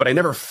 but I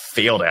never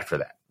failed after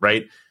that,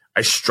 right?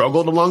 I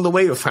struggled along the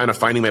way of kind of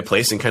finding my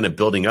place and kind of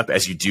building up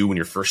as you do when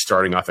you're first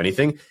starting off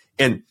anything.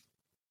 And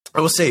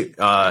I will say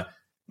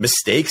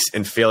mistakes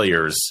and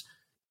failures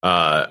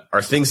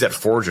are things that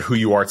forge who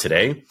you are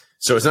today.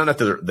 So it's not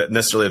that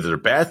necessarily that they're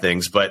bad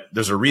things, but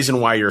there's a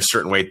reason why you're a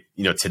certain way,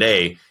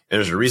 today, and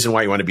there's a reason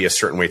why you want to be a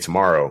certain way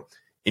tomorrow.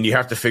 And you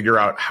have to figure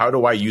out, how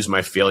do I use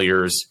my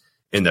failures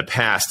in the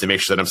past to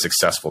make sure that I'm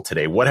successful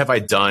today? What have I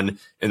done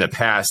in the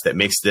past that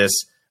makes this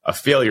a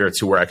failure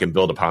to where I can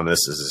build upon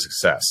this as a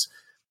success?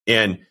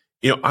 And,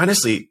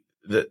 honestly,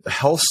 the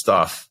health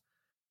stuff,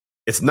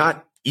 it's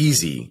not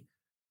easy,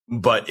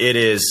 but it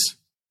is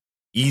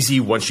easy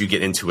once you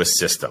get into a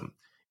system.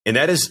 And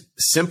that is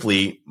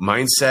simply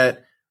mindset,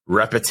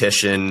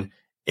 repetition,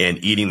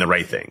 and eating the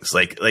right things.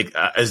 Like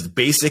as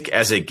basic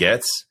as it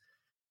gets,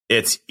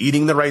 it's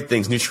eating the right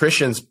things.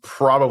 Nutrition's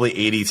probably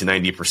 80 to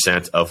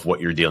 90% of what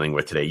you're dealing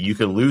with today. You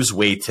can lose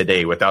weight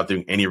today without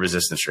doing any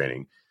resistance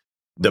training.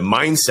 The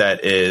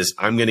mindset is,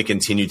 I'm going to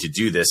continue to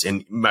do this.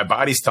 And my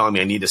body's telling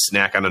me I need to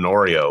snack on an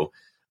Oreo.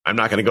 I'm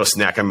not going to go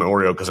snack on an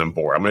Oreo because I'm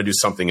bored. I'm going to do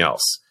something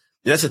else.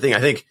 And that's the thing. I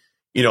think,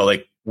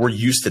 we're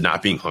used to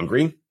not being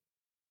hungry.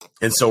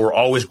 And so we're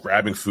always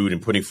grabbing food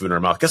and putting food in our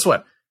mouth. Guess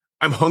what?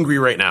 I'm hungry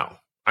right now.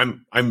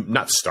 I'm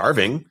not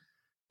starving,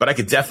 but I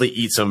could definitely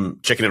eat some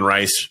chicken and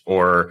rice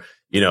or,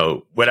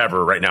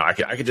 whatever right now. I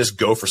could just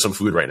go for some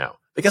food right now.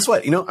 But guess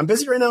what? I'm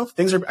busy right now.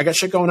 I got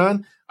shit going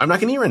on. I'm not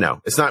going to eat right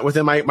now. It's not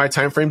within my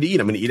time frame to eat.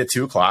 I'm going to eat at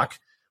 2:00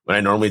 when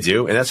I normally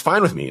do. And that's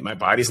fine with me. My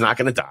body's not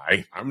going to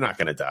die. I'm not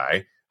going to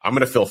die. I'm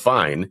going to feel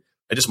fine.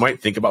 I just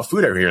might think about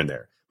food every here and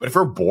there. But if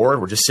we're bored,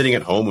 we're just sitting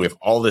at home, we have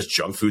all this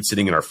junk food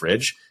sitting in our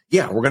fridge.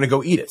 Yeah, we're going to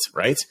go eat it.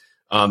 Right.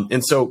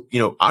 And so,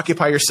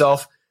 occupy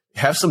yourself,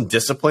 have some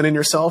discipline in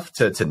yourself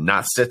to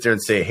not sit there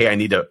and say, hey, I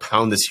need to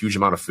pound this huge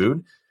amount of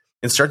food,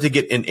 and start to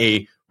get in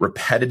a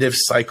repetitive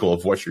cycle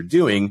of what you're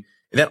doing.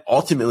 And that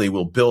ultimately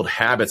will build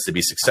habits to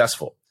be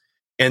successful.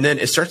 And then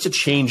it starts to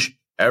change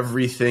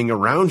everything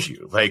around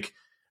you. Like,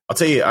 I'll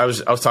tell you, I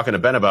was talking to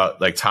Ben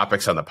about like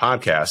topics on the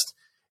podcast.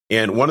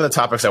 And one of the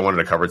topics I wanted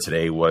to cover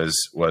today was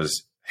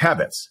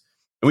habits.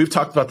 And we've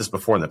talked about this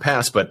before in the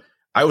past, but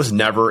I was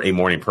never a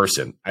morning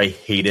person. I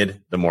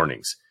hated the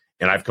mornings.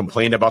 And I've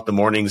complained about the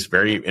mornings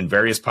in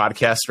various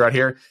podcasts throughout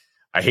here.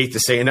 I hate to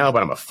say it now,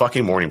 but I'm a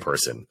fucking morning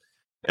person.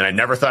 And I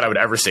never thought I would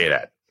ever say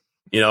that.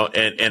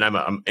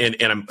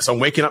 So I'm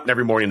waking up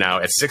every morning now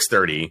at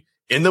 6:30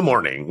 in the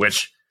morning,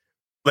 which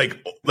like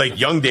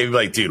young Dave would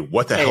be like, dude,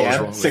 what the hell is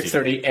wrong with you?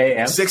 6:30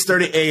 a.m.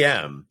 6:30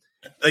 a.m.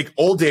 Like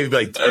old Dave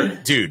would be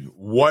like, dude,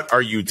 what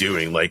are you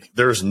doing? Like,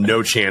 there's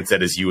no chance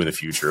that is you in the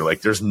future.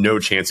 Like, there's no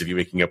chance of you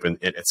waking up at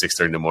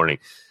 6:30 in the morning.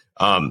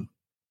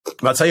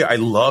 But I'll tell you, I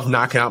love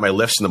knocking out my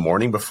lifts in the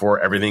morning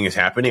before everything is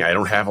happening. I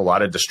don't have a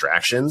lot of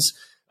distractions.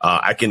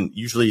 I can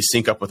usually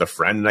sync up with a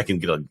friend, and I can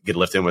get a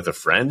lift in with a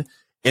friend.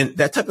 And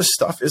that type of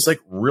stuff is like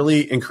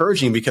really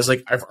encouraging, because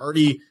like I've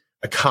already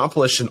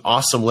accomplished an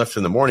awesome lift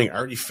in the morning. I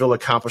already feel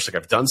accomplished, like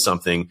I've done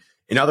something.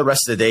 And now the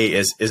rest of the day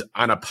is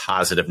on a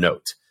positive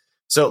note.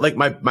 So like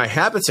my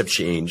habits have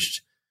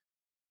changed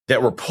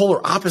that were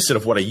polar opposite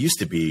of what I used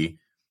to be,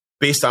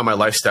 based on my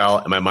lifestyle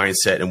and my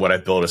mindset and what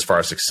I've built as far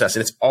as success.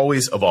 And it's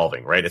always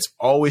evolving, right? It's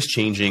always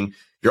changing.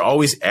 You're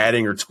always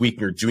adding or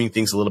tweaking or doing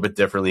things a little bit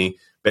differently.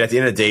 But at the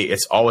end of the day,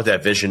 it's all with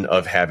that vision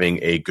of having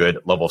a good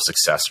level of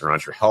success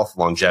around your health,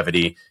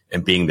 longevity,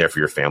 and being there for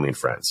your family and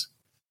friends.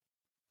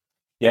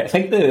 Yeah, I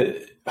think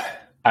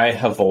I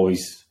don't want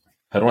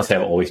to say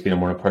I've always been a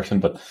morning person,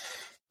 but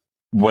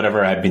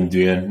whatever I've been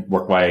doing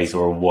work-wise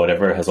or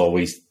whatever has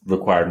always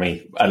required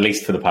me, at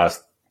least for the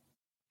past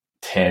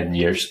 10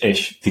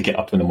 years-ish, to get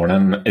up in the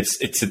morning.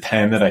 It's a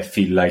time that I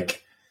feel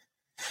like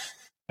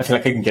I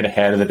can get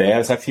ahead of the day. I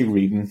was actually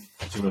reading,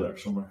 it's over there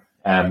somewhere,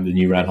 the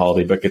new Ryan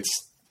Holiday book.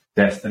 It's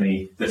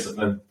Destiny,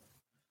 Discipline.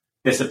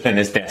 Discipline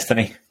is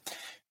destiny.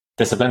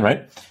 Discipline,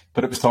 right?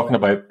 But it was talking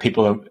about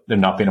people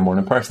not being a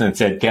morning person, and it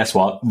said, guess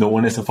what? No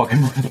one is a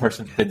fucking morning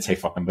person. It didn't say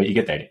fucking, but you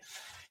get the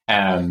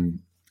idea.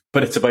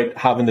 But it's about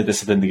having the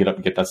discipline to get up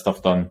and get that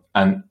stuff done.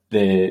 And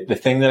the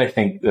thing that I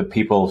think that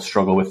people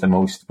struggle with the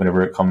most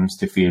whenever it comes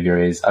to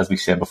failure is, as we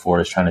said before,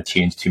 is trying to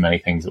change too many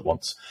things at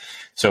once.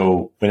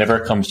 So whenever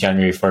it comes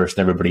January 1st and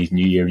everybody's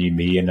new year, new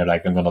me, and they're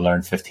like, I'm going to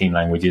learn 15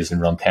 languages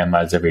and run 10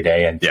 miles every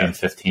day and train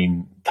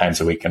 15 times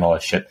a week and all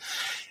that shit.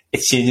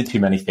 It's changing too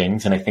many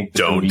things. And I think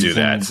don't do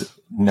that.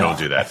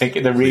 I think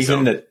the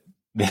reason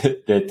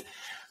that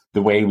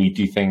the way we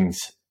do things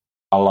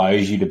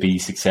allows you to be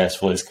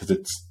successful is because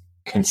it's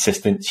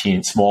consistent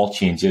change, small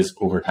changes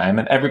over time.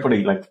 And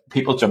everybody, like,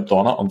 people jumped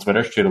on it on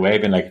Twitter straight away,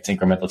 being like, it's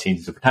incremental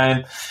changes over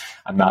time.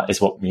 And that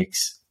is what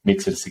makes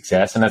it a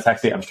success. And that's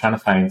actually, I was trying to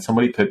find,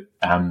 somebody put,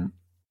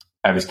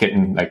 I was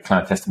getting like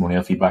client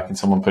testimonial feedback, and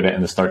someone put it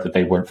in the start that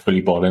they weren't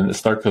fully bought in at the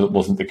start because it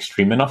wasn't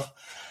extreme enough.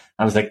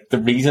 I was like, the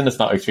reason it's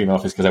not extreme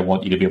enough is because I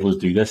want you to be able to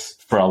do this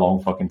for a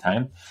long fucking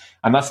time.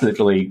 And that's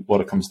literally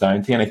what it comes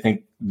down to. And I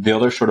think the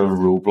other sort of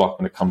roadblock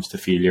when it comes to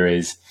failure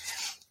is,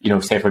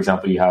 say, for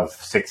example, you have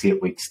 6,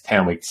 8 weeks,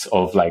 10 weeks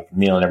of like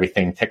nailing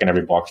everything, ticking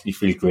every box, and you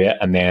feel great.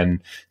 And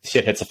then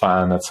shit hits a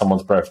fan at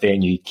someone's birthday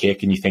and you eat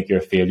cake and you think you're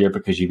a failure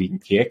because you've eaten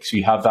cake. So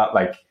you have that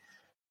like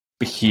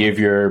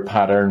behavior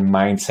pattern,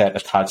 mindset,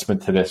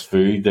 attachment to this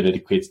food that it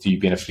equates to you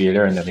being a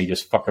failure. And then you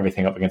just fuck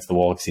everything up against the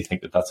wall because you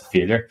think that that's a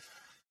failure.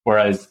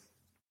 Whereas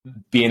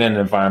being in an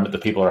environment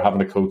that people are having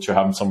a coach or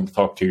having someone to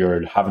talk to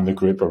or having the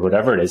group or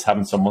whatever it is,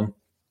 having someone,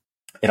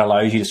 it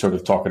allows you to sort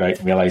of talk it out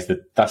and realize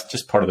that that's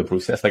just part of the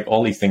process. Like,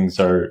 all these things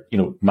are,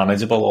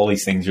 manageable. All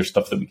these things are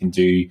stuff that we can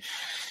do,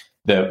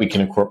 that we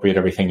can incorporate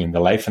everything into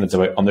life. And it's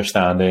about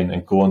understanding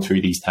and going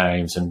through these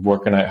times and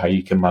working out how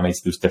you can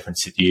manage those different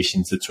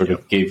situations that sort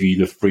of give you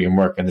the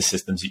framework and the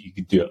systems that you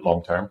can do it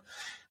long term.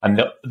 And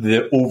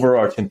the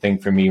overarching thing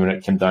for me when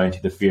it came down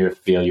to the fear of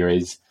failure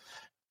is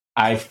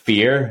I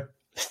fear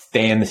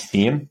staying the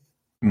same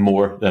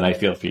more than I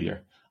feel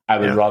failure. I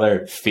would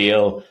rather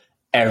fail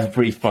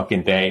every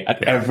fucking day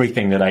at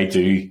everything that I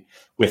do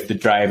with the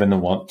drive and the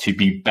want to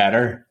be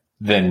better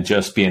than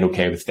just being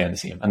okay with staying the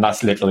same. And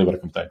that's literally what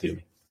it comes down to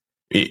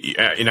me.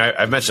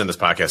 I've mentioned on this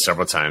podcast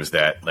several times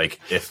that, like,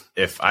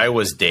 if I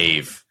was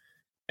Dave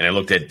and I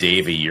looked at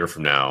Dave a year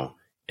from now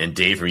and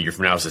Dave from a year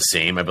from now is the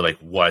same, I'd be like,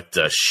 what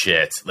the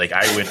shit? Like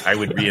I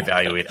would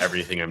reevaluate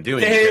everything I'm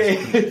doing.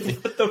 Hey,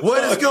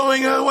 what is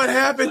going on? What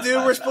happened,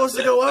 dude? We're supposed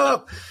to go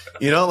up.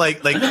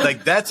 Like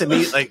that to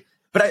me,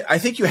 but I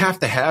think you have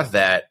to have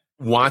that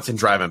want and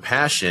drive and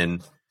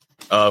passion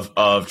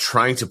of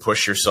trying to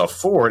push yourself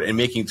forward and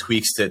making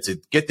tweaks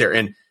to get there.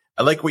 And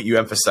I like what you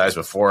emphasized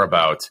before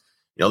about,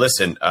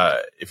 listen,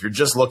 if you're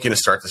just looking to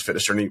start this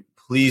fitness journey,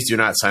 please do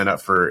not sign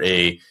up for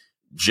a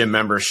gym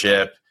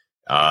membership,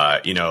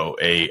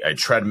 a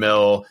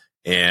treadmill,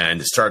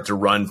 and start to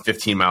run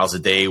 15 miles a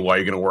day while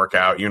you're going to work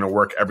out. You're going to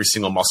work every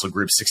single muscle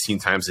group 16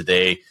 times a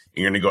day.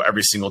 You're going to go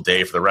every single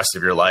day for the rest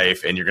of your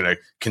life, and you're going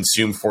to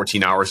consume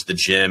 14 hours at the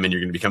gym, and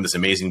you're going to become this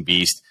amazing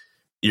beast.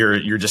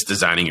 You're just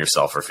designing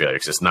yourself for failure,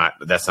 because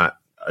that's not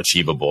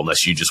achievable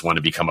unless you just want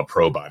to become a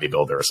pro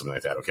bodybuilder or something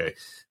like that. Okay.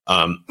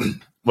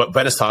 What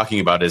Ben is talking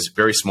about is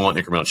very small and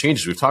incremental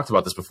changes. We've talked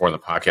about this before in the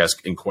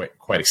podcast in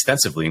quite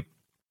extensively,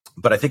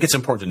 but I think it's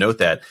important to note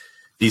that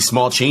these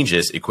small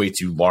changes equate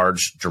to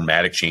large,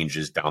 dramatic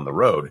changes down the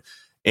road.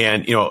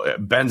 And,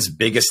 Ben's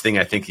biggest thing,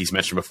 I think he's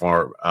mentioned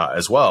before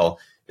as well,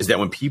 is that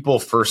when people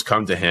first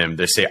come to him,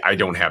 they say, I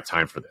don't have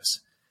time for this.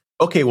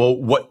 Okay, well,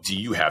 what do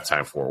you have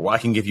time for? Well, I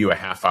can give you a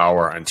half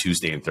hour on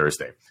Tuesday and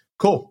Thursday.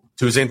 Cool.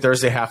 Tuesday and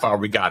Thursday, half hour,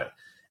 we got it.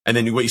 And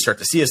then what you start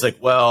to see is like,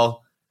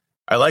 well,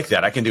 I like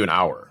that. I can do an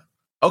hour.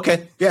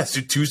 Okay, yeah,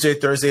 so Tuesday,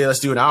 Thursday, let's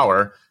do an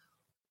hour.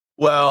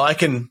 Well, I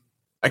can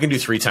do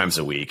 3 times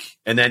a week.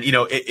 And then,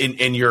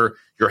 and your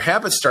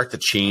habits start to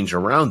change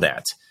around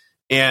that.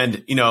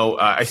 And,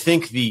 I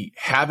think the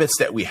habits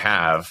that we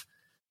have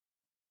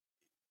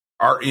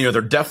are,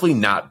 they're definitely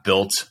not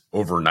built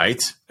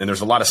overnight. And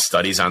there's a lot of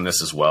studies on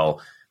this as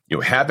well.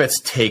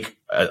 Habits take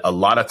a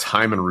lot of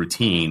time and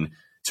routine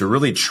to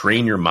really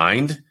train your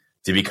mind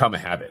to become a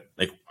habit.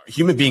 Like,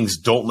 human beings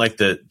don't like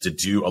to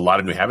do a lot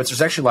of new habits.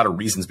 There's actually a lot of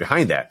reasons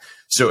behind that.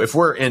 So if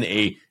we're in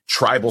a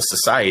tribal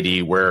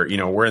society where,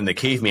 we're in the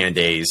caveman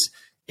days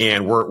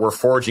and we're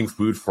foraging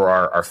food for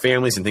our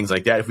families and things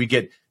like that, if we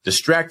get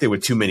distracted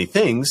with too many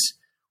things,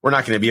 we're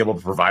not going to be able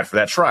to provide for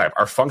that tribe.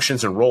 Our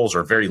functions and roles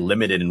are very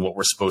limited in what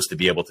we're supposed to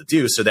be able to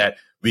do so that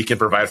we can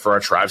provide for our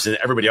tribes, and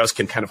everybody else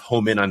can kind of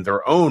home in on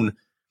their own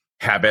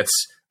habits,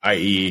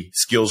 i.e.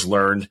 skills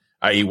learned,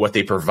 i.e. what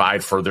they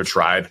provide for their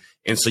tribe.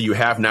 And so you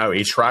have now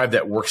a tribe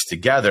that works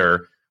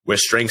together with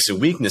strengths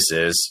and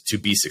weaknesses to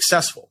be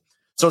successful.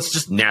 So it's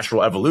just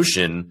natural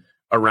evolution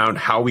around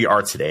how we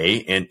are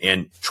today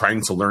and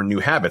trying to learn new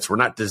habits. We're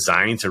not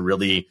designed to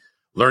really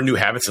learn new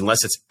habits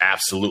unless it's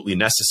absolutely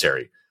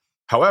necessary.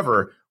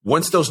 However,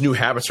 once those new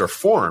habits are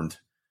formed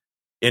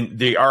and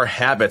they are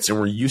habits and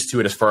we're used to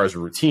it as far as a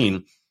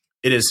routine,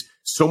 it is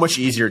so much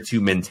easier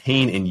to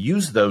maintain and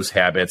use those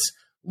habits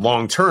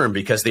long-term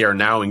because they are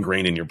now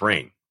ingrained in your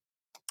brain.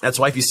 That's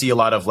why if you see a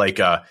lot of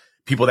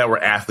people that were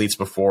athletes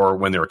before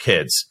when they were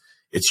kids,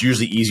 it's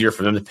usually easier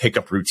for them to pick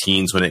up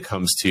routines when it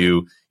comes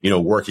to,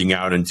 working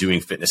out and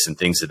doing fitness and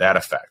things to that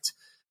effect.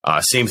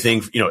 Same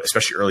thing,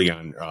 especially early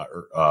on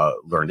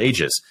learned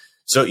ages.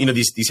 So,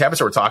 these habits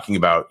that we're talking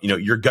about,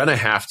 you're going to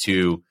have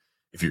to,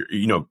 if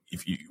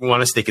you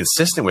want to stay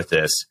consistent with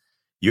this,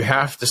 you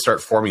have to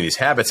start forming these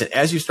habits. And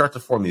as you start to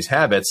form these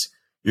habits,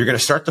 you're going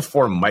to start to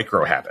form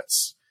micro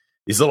habits,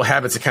 these little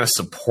habits that kind of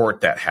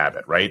support that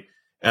habit, right?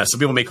 Some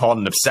people may call it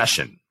an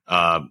obsession.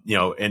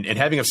 And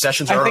having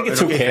obsessions are I think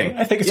it's okay.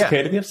 I think it's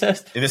okay to be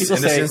obsessed. In this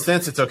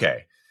instance, it's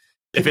okay.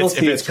 If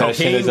it's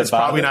cocaine, it's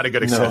probably not a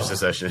good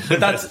obsession. But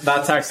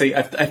that's actually,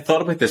 I've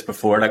thought about this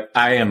before. Like,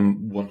 I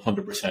am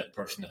 100% a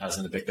person that has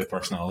an addictive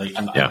personality,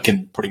 and I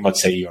can pretty much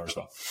say you are as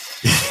well.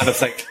 And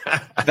it's like,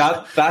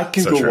 that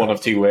can go one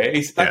of two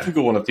ways. That can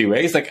go one of two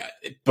ways. Like,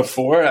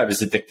 before I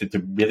was addicted to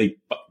really,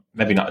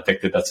 maybe not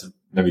addicted, that's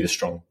maybe the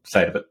strong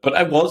side of it, but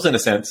I was in a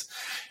sense,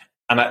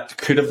 and that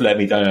could have led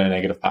me down a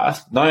negative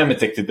path. Now I'm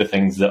addicted to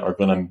things that are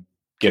going to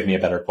give me a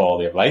better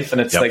quality of life. And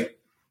it's like,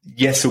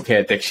 yes, okay,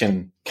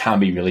 addiction can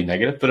be really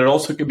negative, but it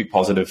also could be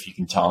positive if you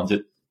can challenge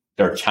it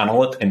or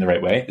channel it in the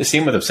right way. The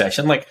same with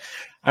obsession. Like,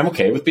 I'm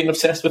okay with being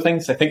obsessed with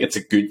things. I think it's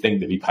a good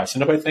thing to be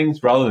passionate about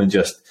things rather than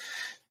just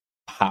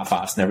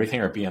half-assing everything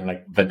or being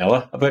like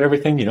vanilla about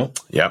everything,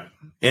 Yeah.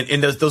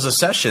 And those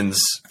obsessions,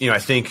 I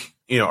think,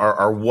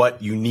 are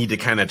what you need to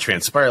kind of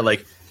transpire.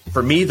 Like,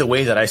 for me, the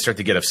way that I start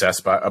to get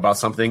obsessed about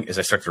something is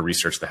I start to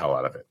research the hell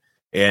out of it.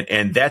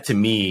 And that to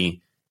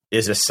me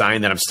is a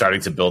sign that I'm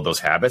starting to build those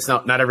habits.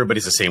 Now, not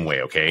everybody's the same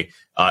way, okay?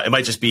 It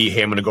might just be,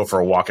 hey, I'm going to go for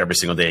a walk every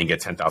single day and get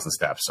 10,000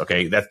 steps,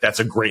 okay? That's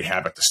a great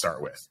habit to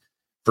start with.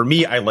 For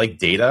me, I like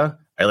data.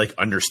 I like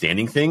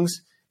understanding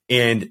things.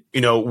 And,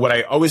 what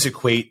I always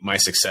equate my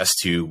success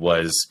to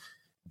was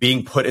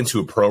being put into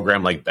a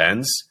program like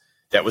Ben's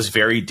that was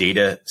very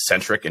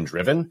data-centric and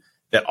driven,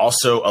 that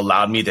also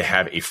allowed me to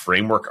have a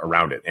framework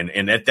around it.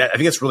 And that I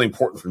think that's really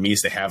important for me,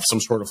 is to have some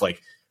sort of like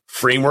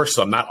framework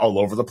so I'm not all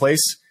over the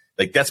place.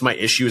 Like that's my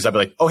issue is I'd be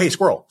like, oh, hey,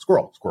 squirrel.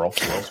 And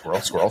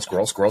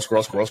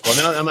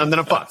then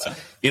I'm fucked,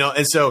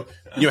 and so,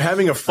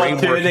 having a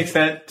framework. To an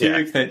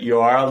extent, you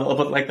are a little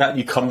bit like that.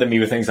 You come to me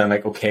with things. I'm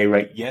like, okay,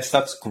 right. Yes,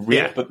 that's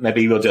great. But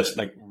maybe we'll just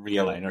like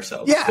realign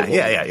ourselves.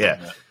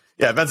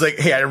 Yeah, Ben's like,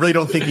 hey, I really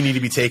don't think you need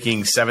to be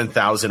taking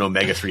 7,000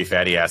 omega-3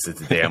 fatty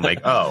acids a day. I'm like,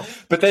 oh.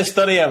 But this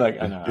study, I'm like,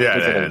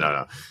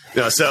 no.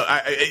 No, so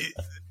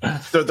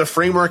the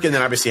framework, and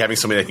then obviously having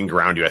somebody that can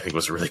ground you, I think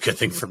was a really good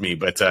thing for me.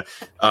 But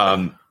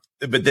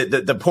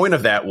the point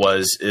of that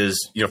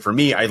is for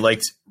me, I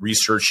liked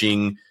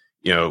researching,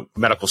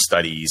 medical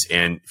studies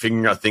and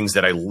figuring out things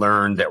that I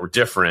learned that were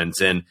different.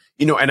 And,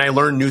 and I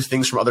learned new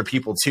things from other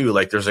people too.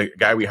 Like there's a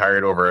guy we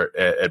hired over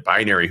at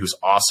Binary who's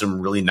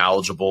awesome, really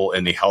knowledgeable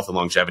in the health and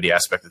longevity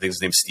aspect of things.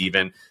 His name's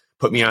Steven.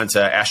 Put me onto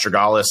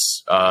astragalus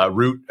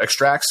root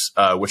extracts,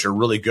 which are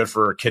really good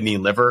for kidney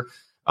and liver.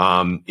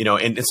 And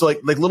so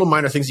like little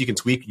minor things you can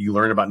tweak, you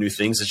learn about new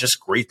things. It's just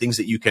great things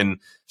that you can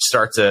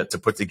start to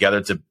put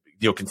together to,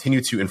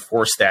 continue to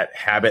enforce that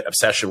habit,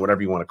 obsession,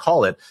 whatever you want to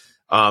call it.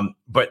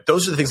 But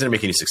those are the things that are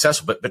making you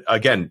successful. But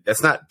again,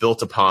 that's not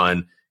built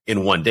upon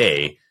in one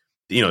day.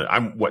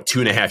 I'm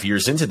 2.5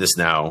 years into this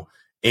now,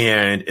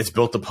 and it's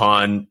built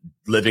upon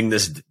living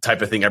this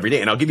type of thing every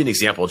day. And I'll give you an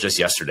example just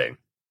yesterday.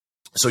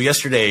 So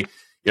yesterday,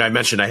 I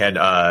mentioned I had,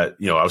 I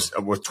was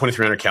with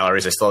 2,300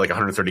 calories. I still had like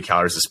 130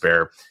 calories to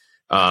spare.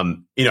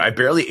 I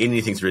barely ate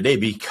anything through the day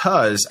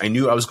because I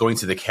knew I was going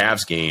to the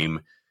Cavs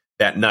game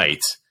that night.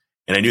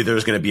 And I knew there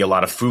was going to be a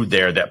lot of food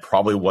there that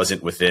probably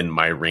wasn't within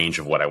my range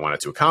of what I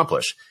wanted to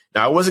accomplish.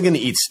 Now, I wasn't going to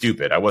eat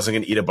stupid. I wasn't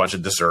going to eat a bunch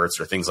of desserts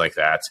or things like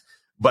that.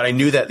 But I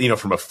knew that,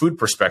 from a food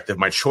perspective,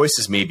 my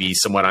choices may be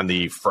somewhat on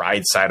the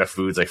fried side of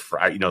foods, like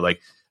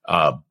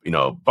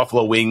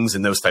buffalo wings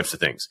and those types of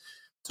things.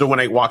 So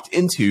when I walked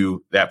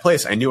into that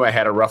place, I knew I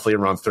had roughly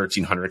around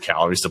 1,300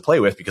 calories to play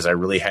with because I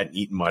really hadn't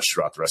eaten much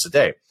throughout the rest of the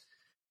day.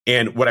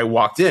 And when I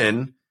walked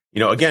in,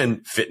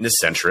 again, fitness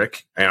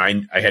centric,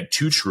 and I had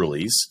 2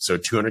 Trulies, so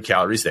 200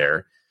 calories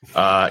there.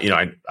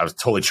 I was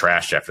totally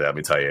trashed after that. Let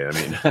me tell you. I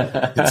mean,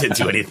 it didn't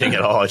do anything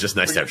at all. It's just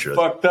nice to have Trulies.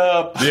 Fucked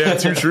up. Yeah,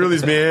 2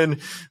 Trulies, man.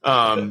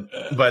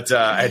 But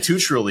I had 2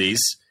 Trulies,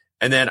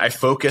 and then I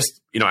focused.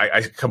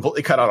 I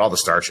completely cut out all the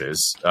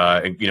starches.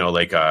 I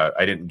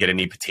didn't get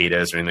any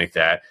potatoes or anything like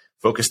that.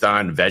 Focused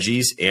on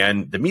veggies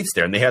and the meats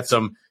there, and they had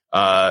some,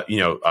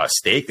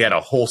 steak. They had a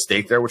whole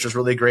steak there, which was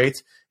really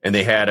great. And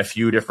they had a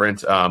few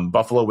different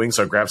buffalo wings.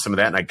 So I grabbed some of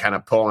that and I kind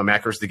of put all my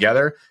macros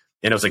together.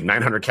 And it was like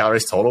 900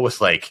 calories total with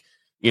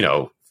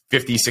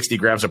 50, 60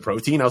 grams of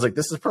protein. I was like,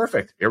 this is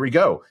perfect. Here we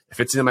go. It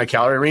fits in my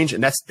calorie range.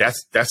 And that's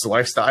the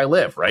lifestyle I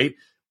live, right?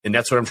 And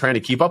that's what I'm trying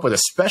to keep up with,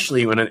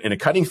 especially when in a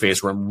cutting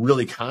phase where I'm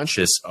really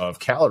conscious of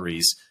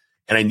calories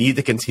and I need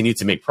to continue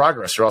to make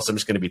progress or else I'm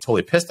just going to be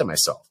totally pissed at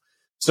myself.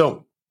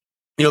 So,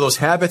 those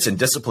habits and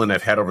discipline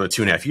I've had over the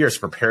 2.5 years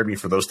prepared me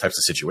for those types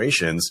of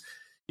situations.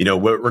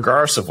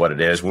 Regardless of what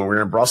it is, when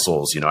we're in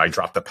Brussels, I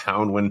dropped a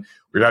pound when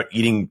we were out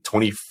eating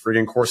 20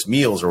 friggin' course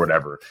meals or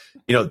whatever.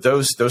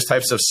 Those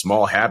types of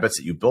small habits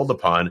that you build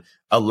upon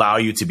allow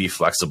you to be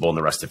flexible in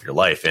the rest of your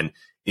life. And,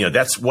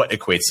 that's what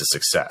equates to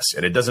success.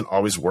 And it doesn't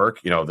always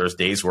work. There's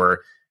days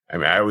where,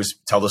 I always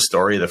tell the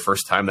story the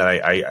first time that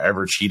I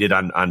ever cheated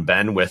on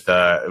Ben with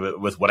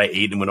what I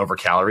ate and went over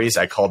calories.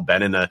 I called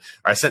Ben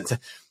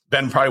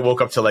Ben probably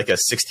woke up to like a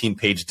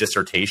 16-page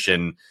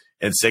dissertation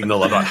and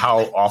signal about how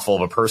awful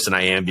of a person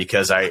I am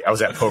because I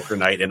was at poker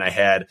night and I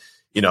had,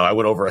 I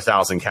went over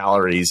 1,000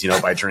 calories,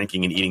 by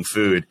drinking and eating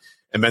food.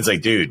 And Ben's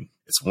like, dude,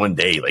 it's one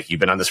day. Like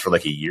you've been on this for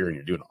like a year and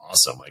you're doing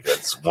awesome. Like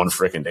that's one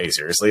freaking day.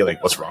 Seriously.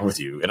 Like what's wrong with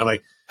you? And I'm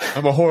like,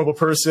 I'm a horrible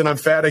person. I'm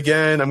fat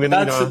again. I'm going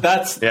to,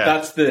 that's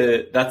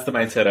the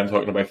mindset I'm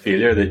talking about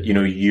failure that,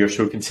 you're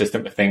so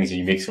consistent with things and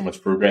you make so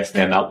much progress. And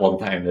then that one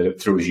time that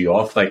it throws you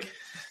off, like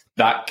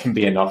that can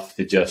be enough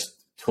to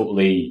just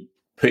totally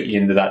put you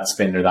into that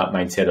spin or that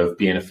mindset of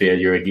being a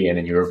failure again,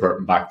 and you're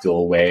reverting back to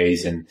old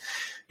ways and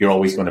you're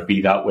always going to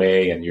be that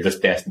way and you're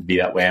just destined to be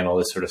that way and all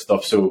this sort of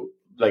stuff. So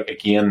like,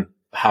 again,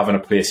 having a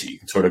place that you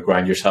can sort of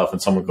ground yourself and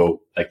someone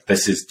go like,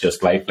 this is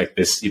just life. Like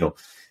this,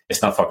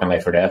 it's not fucking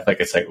life or death. Like,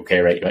 it's like, okay,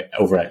 right, you're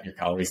over at your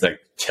calories, like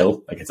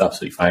chill. Like it's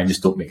absolutely fine.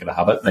 Just don't make it a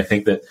habit. And I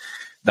think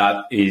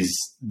that is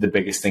the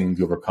biggest thing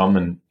to overcome.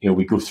 And,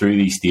 we go through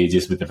these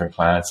stages with different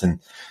clients and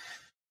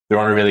they're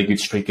on a really good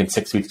streak and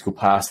 6 weeks go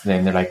past and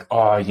then they're like,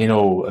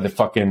 oh, the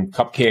fucking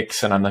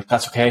cupcakes. And I'm like,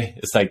 that's okay.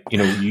 It's like,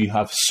 you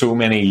have so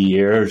many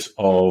years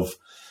of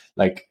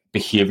like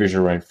behaviors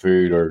around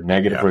food or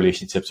negative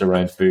relationships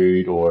around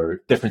food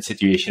or different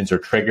situations or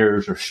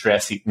triggers or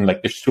stress eating.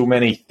 Like there's so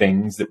many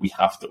things that we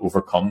have to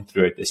overcome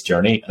throughout this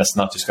journey. And it's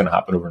not just going to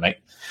happen overnight.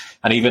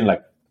 And even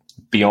like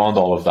beyond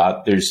all of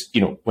that, there's,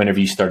 whenever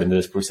you start into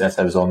this process,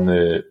 I was on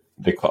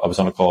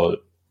a call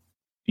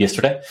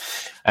yesterday.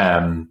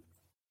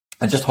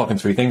 And just talking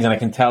through things, and I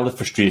can tell the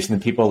frustration in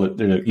people that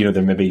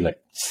they're maybe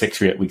like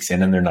 6 or 8 weeks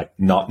in and they're like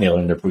not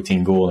nailing their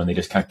protein goal and they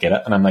just can't get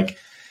it. And I'm like,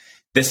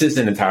 this is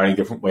an entirely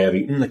different way of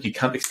eating. Like, you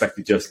can't expect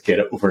to just get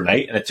it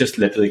overnight. And it just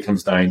literally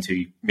comes down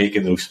to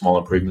making those small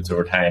improvements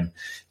over time,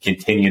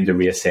 continuing to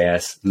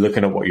reassess,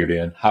 looking at what you're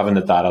doing, having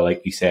the data,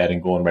 like you said,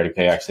 and going, right,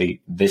 okay,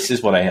 actually, this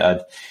is what I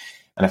had.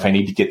 And if I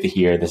need to get to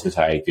here, this is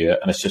how I do it.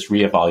 And it's just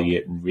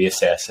reevaluating,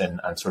 reassessing,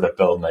 and sort of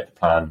building out the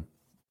plan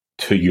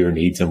to your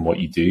needs and what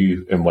you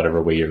do in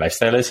whatever way your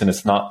lifestyle is. And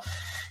it's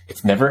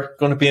never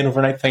going to be an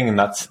overnight thing. And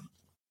that's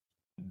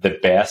the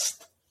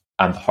best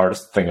and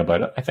hardest thing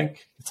about it. I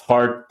think it's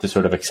hard to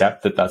sort of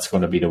accept that that's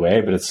going to be the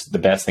way, but it's the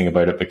best thing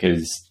about it,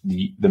 because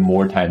the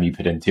more time you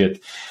put into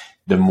it,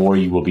 the more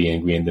you will be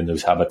ingrained in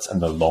those habits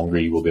and the longer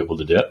you will be able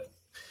to do it.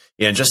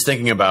 Yeah, and just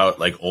thinking about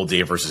like old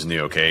Dave versus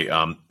new. Okay,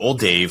 old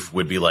Dave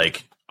would be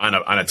like on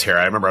a tear.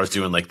 I remember I was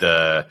doing like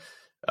the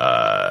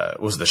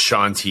what was the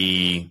Sean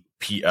T.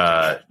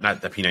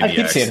 Not the P90X. I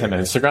keep seeing him on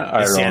Instagram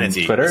or on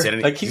Twitter.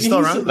 Insanity. Like he's still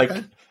around. Like,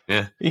 okay.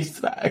 Yeah,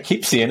 I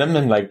keep seeing him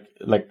in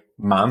like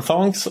man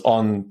thongs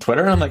on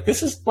Twitter. And I'm like,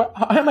 this is what?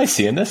 How am I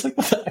seeing this? Like,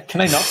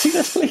 can I not see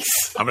this, please?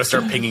 I'm gonna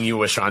start pinging you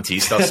with Sean T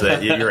stuff so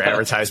that your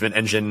advertisement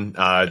engine,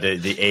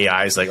 the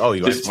AI is like, oh,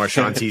 you want more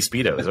Sean T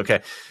Speedos?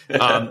 Okay,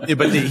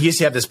 but he used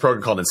to have this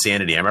program called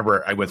Insanity. I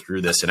remember I went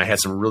through this and I had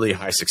some really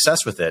high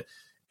success with it.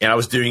 And I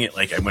was doing it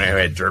like when I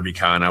had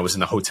DerbyCon, I was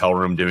in the hotel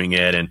room doing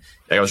it, and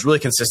I was really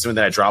consistent with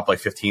that. I dropped like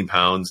 15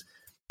 pounds.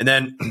 And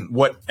then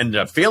what ended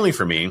up failing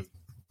for me,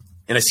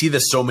 and I see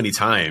this so many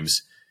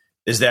times,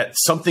 is that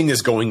something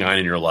is going on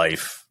in your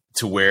life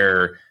to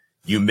where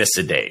you miss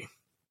a day,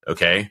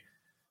 okay?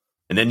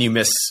 And then you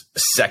miss a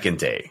second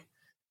day.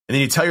 And then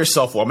you tell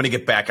yourself, well, I'm going to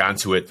get back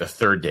onto it the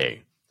third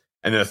day.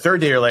 And then the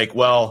third day, you're like,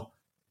 well,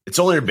 it's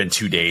only been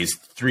 2 days.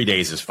 3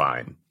 days is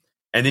fine.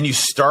 And then you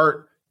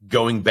start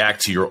going back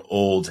to your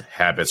old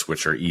habits,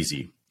 which are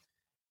easy.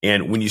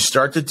 And when you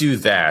start to do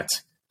that,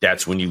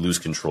 that's when you lose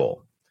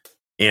control.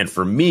 And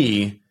for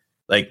me,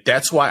 like,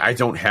 that's why I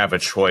don't have a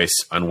choice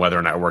on whether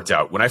or not I worked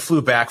out. When I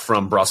flew back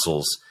from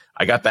Brussels,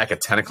 I got back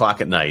at 10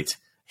 o'clock at night,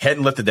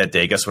 hadn't lifted that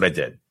day. Guess what I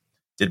did?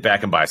 Did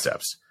back and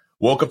biceps.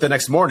 Woke up the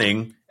next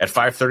morning at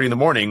 5:30 in the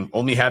morning,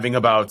 only having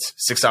about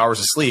 6 hours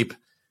of sleep,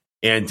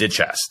 and did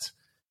chest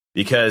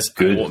because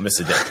I won't miss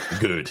a day.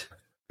 Good.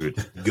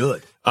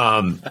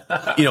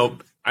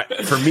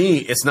 For me,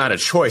 it's not a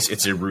choice.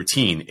 It's a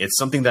routine. It's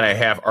something that I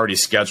have already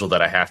scheduled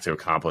that I have to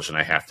accomplish and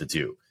I have to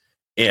do.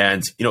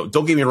 And,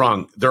 don't get me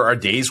wrong. There are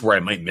days where I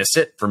might miss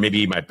it for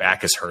maybe my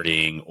back is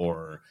hurting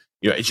or,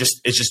 it's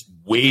just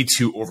way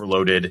too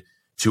overloaded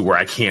to where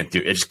I can't do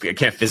it. I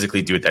can't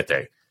physically do it that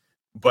day.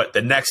 But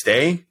the next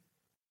day,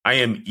 I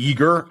am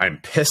eager. I'm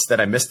pissed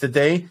that I missed the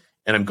day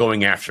and I'm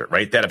going after it,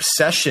 right? That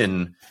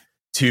obsession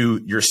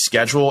to your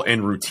schedule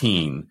and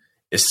routine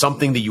is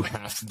something that you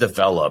have to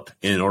develop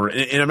in order.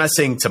 And I'm not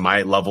saying to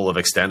my level of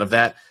extent of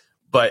that,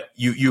 but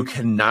you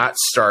cannot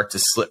start to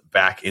slip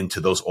back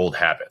into those old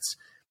habits.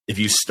 If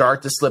you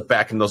start to slip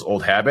back in those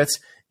old habits,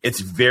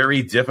 it's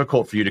very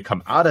difficult for you to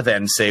come out of that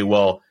and say,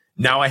 well,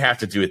 now I have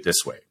to do it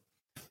this way.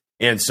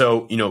 And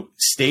so,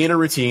 stay in a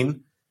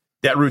routine.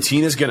 That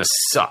routine is going to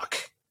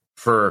suck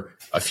for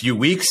a few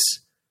weeks,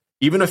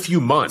 even a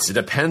few months. It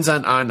depends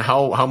on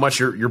how much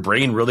your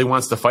brain really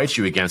wants to fight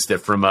you against it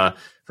from a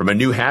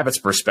new habits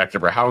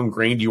perspective or how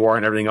ingrained you are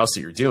in everything else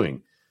that you're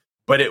doing.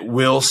 But it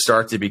will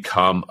start to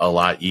become a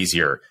lot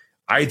easier.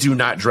 I do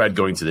not dread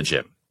going to the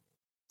gym.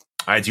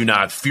 I do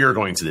not fear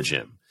going to the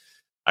gym.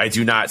 I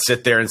do not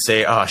sit there and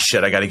say, oh,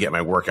 shit, I got to get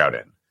my workout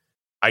in.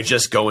 I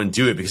just go and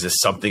do it because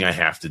it's something I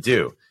have to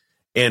do.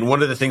 And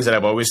one of the things that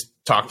I've always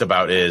talked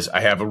about is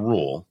I have a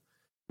rule,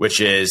 which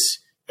is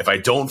if I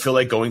don't feel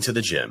like going to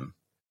the gym,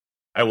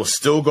 I will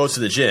still go to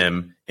the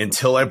gym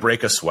until I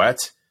break a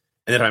sweat.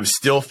 And if I'm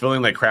still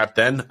feeling like crap,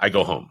 then I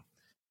go home.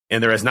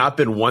 And there has not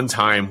been one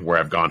time where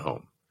I've gone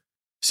home.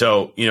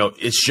 So,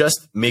 it's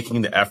just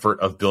making the effort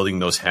of building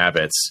those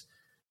habits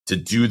to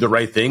do the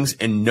right things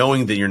and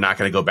knowing that you're not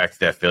going to go back to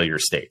that failure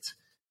state.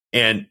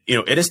 And,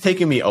 it has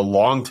taken me a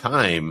long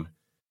time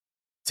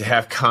to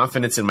have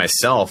confidence in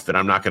myself that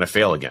I'm not going to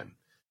fail again.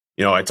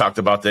 I talked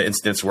about the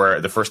instance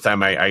where the first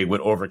time I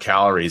went over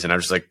calories and I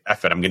was just like,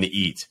 F it, I'm going to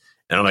eat.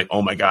 And I'm like,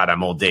 oh my God,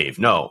 I'm old Dave.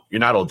 No, you're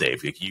not old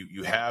Dave.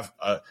 You have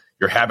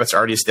your habits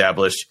already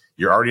established.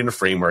 You're already in a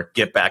framework.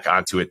 Get back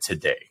onto it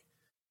today,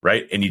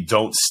 right? And you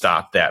don't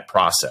stop that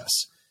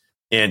process.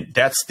 And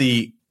that's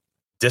the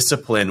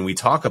discipline we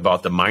talk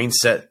about, the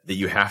mindset that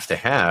you have to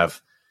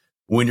have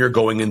when you're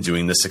going and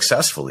doing this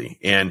successfully.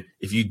 And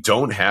if you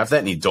don't have that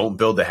and you don't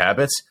build the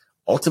habits,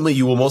 ultimately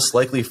you will most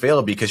likely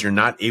fail because you're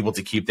not able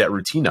to keep that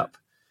routine up.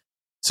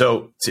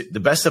 So the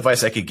best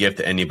advice I could give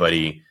to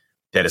anybody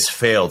that has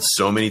failed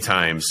so many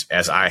times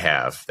as I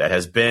have, that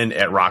has been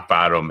at rock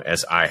bottom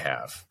as I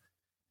have,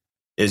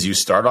 is you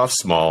start off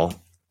small,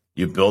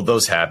 you build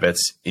those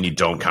habits, and you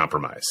don't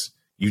compromise.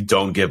 You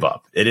don't give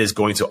up. It is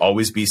going to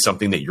always be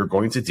something that you're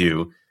going to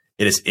do.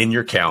 It is in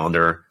your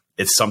calendar.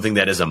 It's something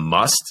that is a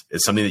must.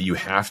 It's something that you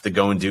have to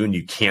go and do, and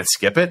you can't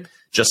skip it.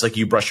 Just like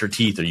you brush your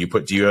teeth or you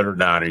put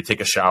deodorant on or you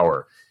take a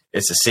shower.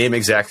 It's the same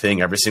exact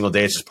thing every single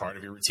day. It's just part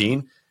of your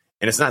routine.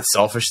 And it's not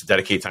selfish to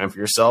dedicate time for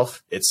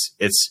yourself. It's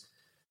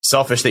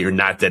selfish that you're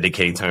not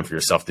dedicating time for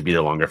yourself to be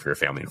there longer for your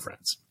family and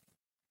friends.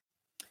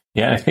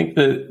 Yeah, I think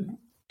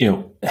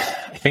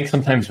I think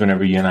sometimes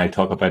whenever you and I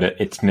talk about it,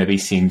 it's maybe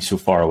seems so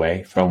far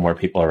away from where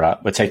people are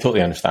at, which I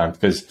totally understand,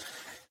 because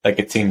like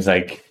it seems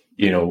like,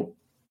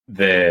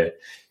 the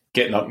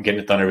getting up and getting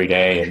it done every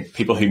day, and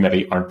people who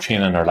maybe aren't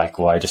training are like,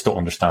 well, I just don't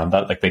understand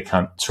that. Like they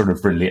can't sort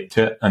of relate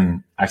to it.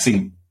 And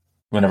actually,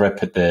 whenever I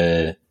put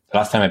the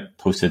last time I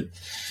posted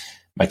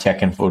my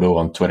check-in photo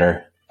on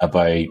Twitter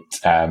about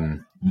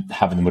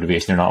having the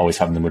motivation or not always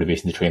having the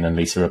motivation to train, and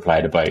Lisa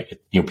replied about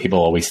it, people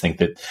always think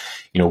that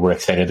we're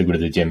excited to go to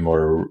the gym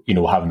or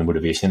having the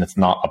motivation. It's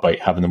not about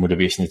having the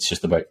motivation, it's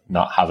just about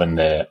not having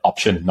the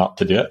option not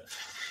to do it.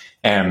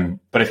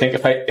 But I think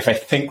if I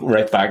think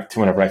right back to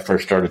whenever I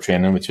first started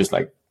training, which was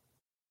like,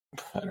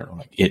 I don't know,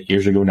 like 9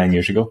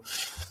 years ago,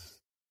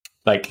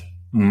 like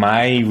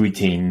my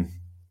routine,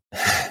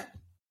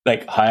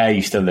 like how I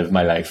used to live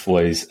my life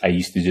was I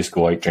used to just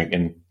go out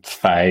drinking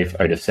 5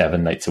 out of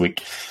 7 nights a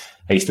week.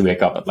 I used to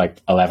wake up at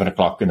like 11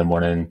 o'clock in the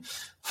morning,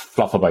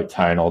 fluff about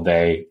town all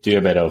day, do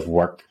a bit of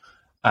work,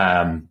 go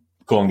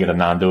and get a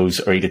Nando's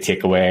or eat a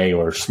takeaway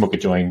or smoke a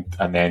joint,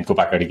 and then go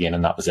back out again.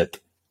 And that was it.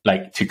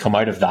 Like, to come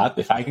out of that,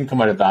 if I can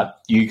come out of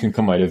that, you can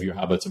come out of your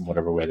habits in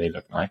whatever way they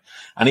look now.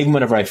 And even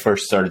whenever I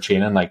first started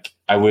training, like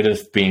I would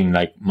have been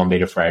like Monday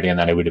to Friday, and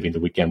then I would have been the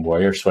weekend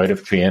warrior. So I'd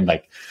have trained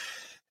like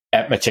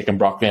ate my chicken,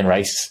 broccoli and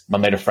rice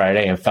Monday to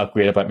Friday and felt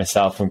great about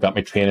myself and got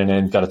my training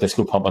in, got a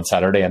disco pump on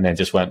Saturday, and then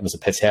just went and was a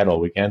piss head all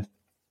weekend.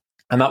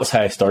 And that was how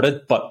I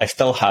started, but I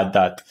still had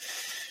that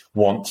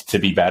want to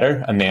be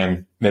better. And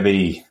then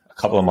maybe a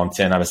couple of months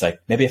in, I was like,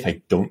 maybe if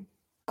I don't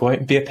go out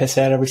and be a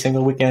pisshead every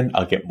single weekend,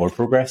 I'll get more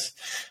progress.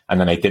 And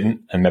then I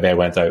didn't. And maybe I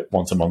went out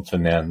once a month,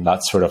 and then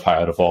that's sort of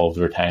how it evolved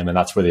over time. And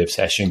that's where the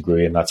obsession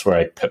grew. And that's where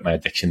I put my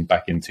addiction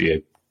back into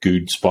a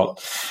good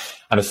spot.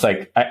 And it's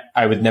like,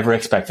 I would never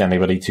expect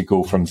anybody to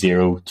go from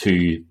zero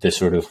to the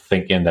sort of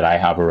thinking that I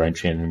have around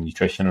training and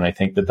nutrition. And I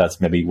think that that's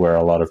maybe where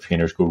a lot of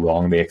trainers go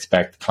wrong. They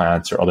expect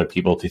clients or other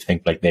people to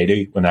think like they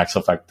do, when in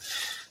actual fact,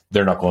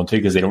 they're not going to,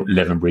 because they don't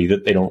live and breathe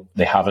it.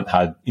 They haven't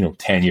had,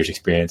 10 years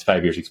experience,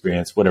 5 years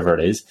experience, whatever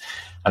it is.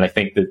 And I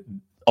think that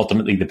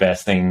ultimately the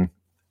best thing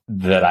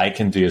that I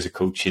can do as a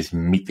coach is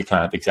meet the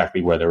client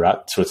exactly where they're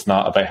at. So it's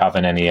not about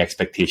having any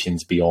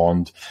expectations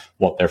beyond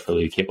what they're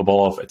fully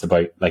capable of. It's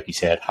about, like you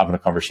said, having a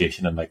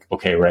conversation and like,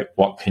 okay, right,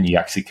 what can you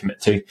actually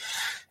commit to?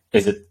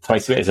 Is it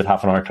twice a week? Is it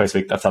half an hour twice a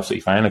week? That's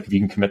absolutely fine. Like if you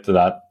can commit to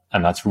that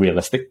and that's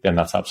realistic, then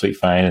that's absolutely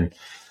fine. And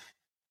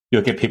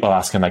you'll get people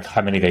asking like,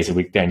 how many days a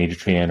week do I need to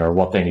train or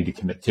what they need to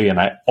commit to? And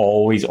I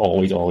always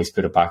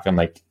put it back. I'm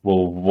like,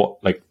 well,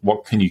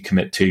 what can you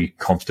commit to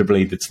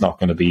comfortably that's not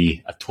going to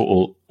be a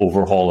total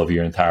overhaul of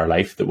your entire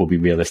life, that will be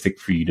realistic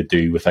for you to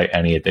do without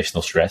any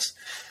additional stress?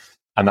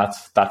 And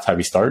that's how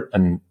we start.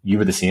 And you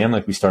were the same.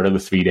 Like we started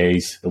with 3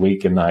 days a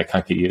week, and now I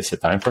can't get you to sit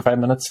down for 5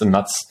 minutes. And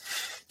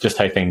that's just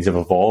how things have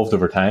evolved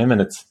over time.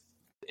 And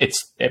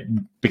it's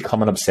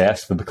becoming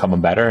obsessed with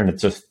becoming better. And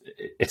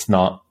it's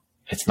not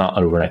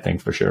an overnight thing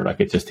for sure. Like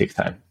it just takes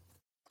time.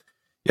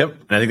 Yep.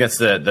 And I think that's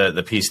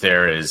the piece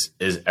there is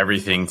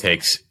everything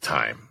takes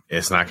time.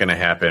 It's not going to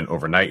happen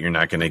overnight. You're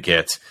not going to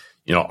get,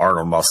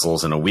 Arnold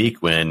muscles in a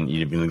week when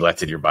you've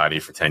neglected your body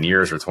for 10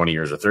 years or 20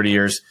 years or 30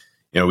 years.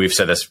 We've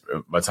said this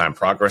about time.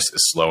 Progress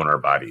is slow in our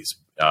bodies.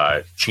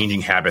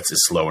 Changing habits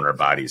is slow in our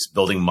bodies.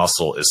 Building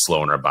muscle is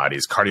slow in our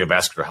bodies.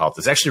 Cardiovascular health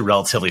is actually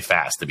relatively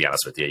fast, to be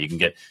honest with you. You can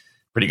get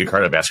pretty good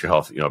cardiovascular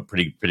health,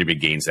 pretty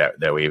big gains that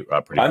way.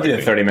 I'm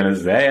doing 30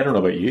 minutes a day. I don't know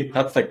about you.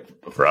 That's like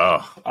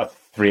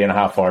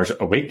 3.5 hours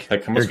a week.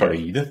 Like how much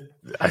cardio you do?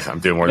 I'm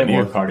doing more than you.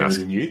 More cardio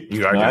than you.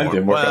 You are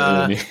doing more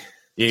cardio than you.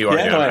 Yeah, you are.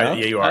 Yeah,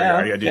 you are.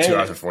 I got to do 2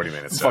 hours and 40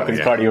 minutes. Fucking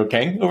cardio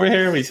king over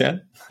here. We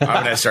said.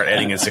 I'm going to start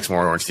adding in 6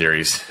 more Orange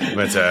Theories.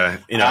 But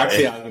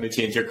actually, I'm going to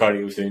change your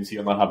cardio soon, so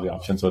you'll not have the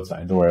option. So it's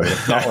fine. Don't worry about it.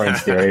 It's not Orange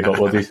Theory, but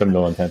we'll do some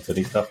low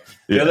intensity stuff.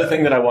 The other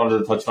thing that I wanted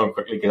to touch on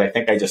quickly, because I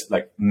think I just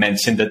like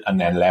mentioned it and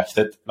then left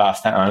it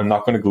last time. And I'm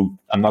not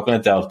going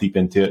to delve deep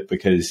into it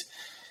because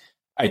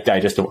I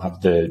just don't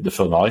have the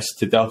full knowledge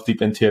to delve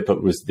deep into it. But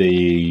it was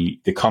the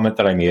comment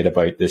that I made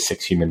about the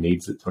 6 human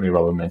needs that Tony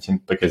Robbins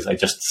mentioned, because I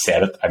just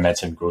said it. I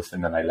mentioned growth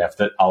and then I left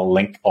it. I'll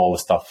link all the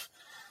stuff.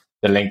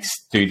 The links,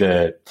 do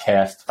the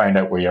test, find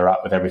out where you're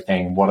at with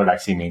everything, what it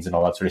actually means and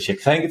all that sort of shit.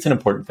 Because I think it's an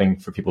important thing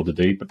for people to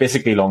do. But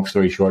basically, long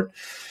story short,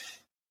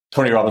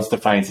 Tony Robbins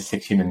defines the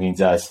 6 human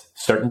needs as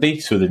certainty,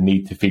 so the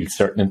need to feel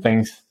certain in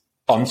things,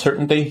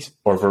 uncertainty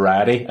or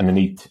variety, and the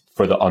need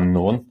for the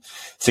unknown,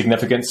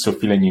 significance, so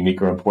feeling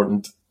unique or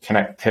important,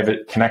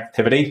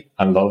 connectivity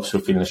and love, so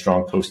feeling a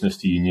strong closeness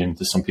to union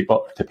to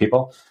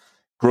people,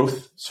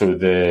 growth, so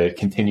the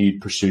continued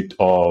pursuit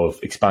of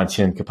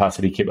expansion,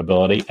 capacity,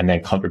 capability, and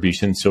then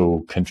contribution,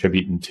 so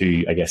contributing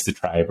to, I guess, the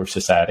tribe or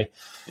society.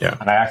 Yeah.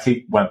 And I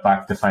actually went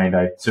back to find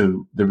out.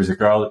 So there was a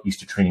girl that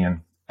used to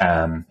train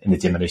in the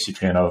gym that I used to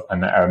train of,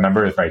 and I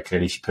remember it very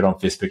clearly. She put on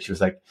Facebook, she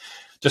was like,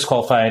 just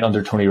qualified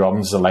under Tony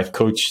Robbins as a life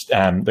coach,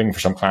 looking for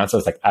some clients. I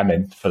was like, I'm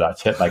in for that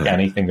shit, like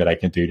anything that I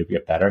can do to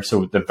get better.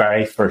 So the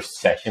very first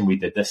session we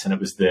did this, and it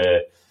was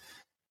the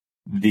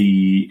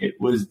it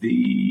was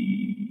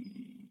the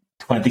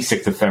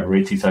 26th of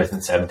February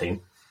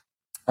 2017.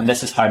 And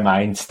this is how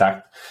mine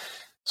stacked.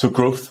 So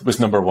growth was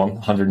number 1,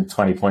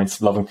 120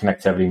 points. Love and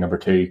connectivity, number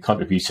 2.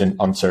 Contribution,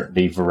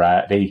 uncertainty,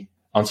 variety.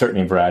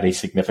 Uncertainty and variety,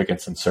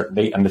 significance and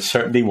certainty. And the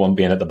certainty one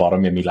being at the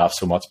bottom made me laugh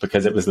so much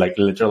because it was like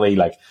literally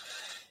like,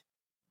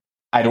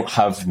 I don't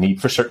have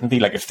need for certainty.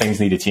 Like if things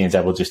need to change,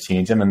 I will just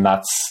change them. And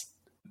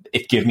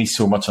it gave me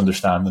so much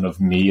understanding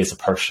of me as a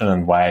person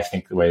and why I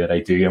think the way that I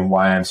do and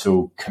why I'm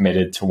so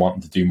committed to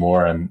wanting to do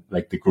more and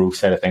like the growth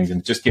side of things.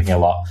 And it just gave me a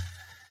lot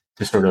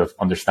to sort of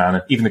understand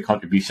it. Even the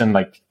contribution,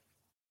 like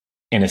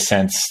in a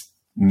sense,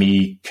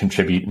 me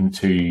contributing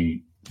to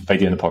by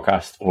doing the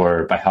podcast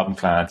or by helping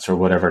clients or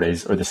whatever it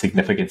is, or the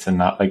significance in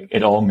that, like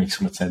it all makes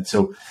so much sense.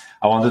 So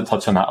I wanted to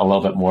touch on that a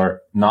little bit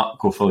more, not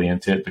go fully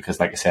into it because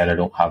like I said, I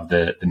don't have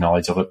the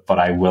knowledge of it, but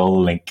I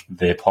will link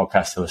the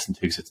podcast to listen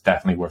to. So it's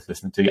definitely worth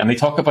listening to. And they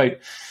talk about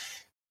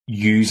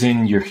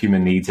using your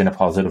human needs in a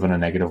positive and a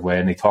negative way.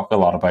 And they talk a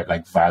lot about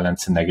like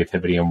violence and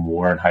negativity and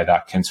war and how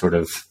that can sort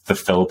of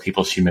fulfill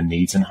people's human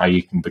needs and how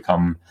you can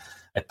become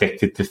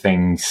addicted to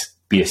things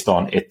based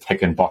on it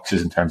ticking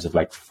boxes in terms of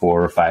like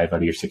 4 or 5 out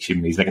of your 6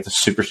 human needs. Like it's a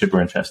super,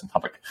 super interesting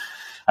topic.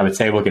 I would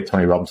say we'll get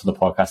Tony Robbins on the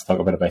podcast to talk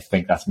about it, but I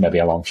think that's maybe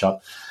a long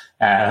shot.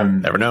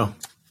 Never know.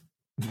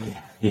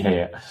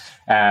 Yeah.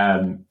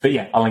 But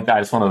yeah, I'll link that.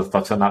 I just wanted to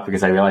touch on that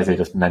because I realized I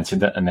just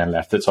mentioned it and then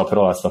left it. So I put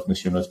all that stuff in the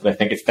show notes, but I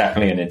think it's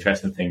definitely an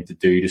interesting thing to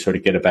do to sort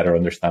of get a better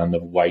understanding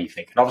of why you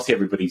think. And obviously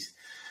everybody's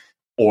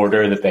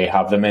order that they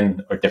have them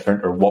in are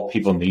different, or what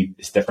people need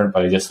is different,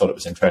 but I just thought it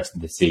was interesting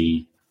to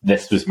see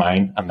this was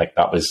mine. And like,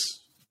 that was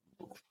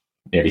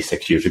nearly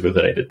 6 years ago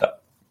that I did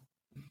that.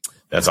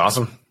 That's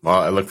awesome. Well,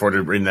 I look forward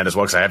to reading that as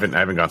well because I haven't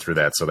gone through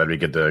that, so that'd be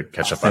good to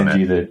catch up on that.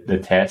 Send you the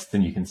test,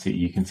 and you can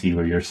see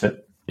where you're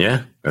sitting.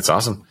 Yeah, that's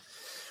awesome.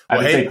 I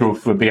would say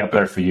growth would be up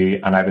there for you,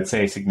 and I would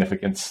say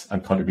significance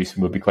and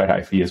contribution would be quite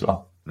high for you as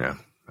well. Yeah,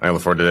 I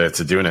look forward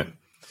to doing it.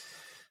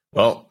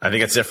 Well, I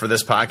think that's it for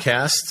this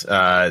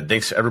podcast.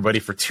 Thanks everybody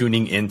for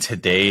tuning in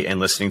today and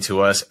listening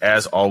to us.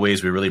 As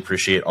always, we really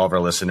appreciate all of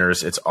our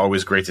listeners. It's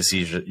always great to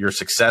see your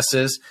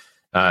successes.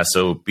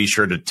 So be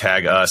sure to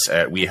tag us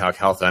at WeHawk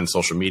Health on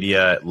social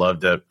media. Love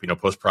to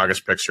post progress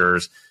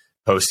pictures,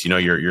 post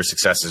your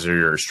successes or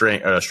your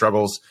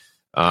struggles,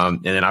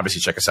 and then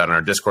obviously check us out on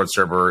our Discord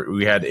server.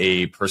 We had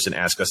a person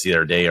ask us the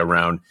other day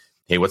around,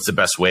 hey, what's the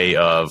best way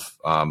of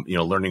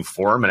learning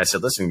form? And I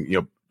said,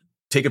 listen,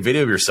 take a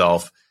video of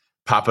yourself,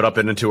 pop it up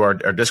into our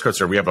Discord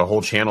server. We have a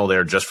whole channel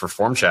there just for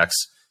form checks.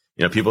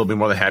 People will be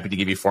more than happy to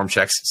give you form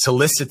checks,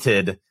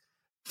 solicited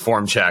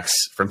form checks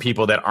from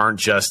people that aren't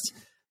just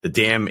the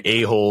damn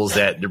a-holes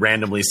that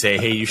randomly say,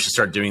 hey, you should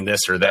start doing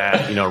this or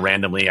that,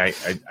 randomly. I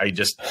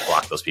just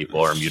block those people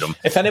or mute them.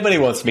 If anybody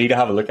wants me to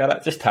have a look at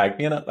it, just tag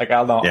me in it. Like,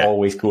 I'll not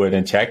always go in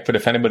and check, but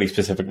if anybody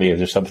specifically, is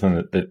there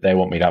something that they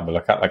want me to have a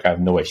look at, like, I have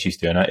no issues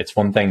doing it. It's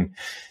one thing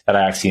that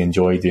I actually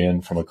enjoy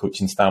doing from a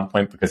coaching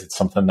standpoint because it's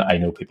something that I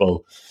know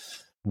people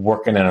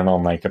working in an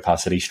online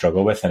capacity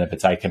struggle with. And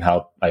if I can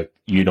help, like,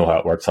 how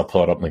it works, I'll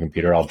pull it up on the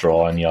computer, I'll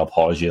draw and I'll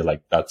pause you.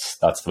 Like, that's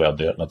the way I'll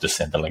do it. And I'll just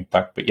send the link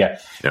back. But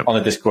on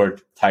the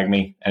Discord, tag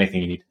me,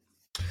 anything you need.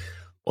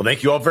 Well,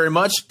 thank you all very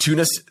much. Tune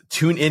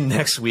in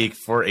next week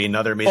for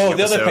another amazing episode.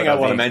 The other thing I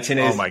want to mention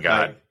is, oh my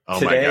God.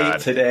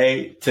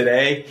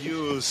 Today,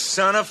 you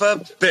son of a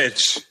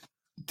bitch.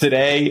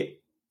 Today,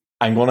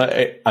 I'm going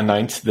to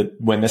announce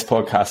that when this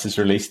podcast is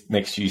released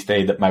next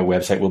Tuesday, that my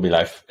website will be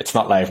live. It's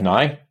not live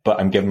now, but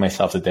I'm giving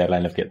myself the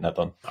deadline of getting that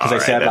done. Because I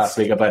said last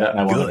week about it and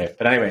I wanted it.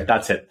 But anyway,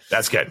 that's it.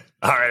 That's good.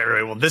 All right,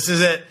 everybody. Well, this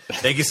is it.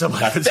 Thank you so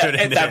much for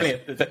tuning in. Wait.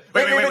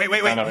 All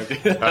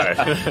right.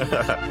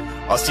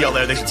 I'll see y'all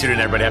there. Thanks for tuning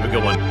in, everybody. Have a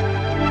good one.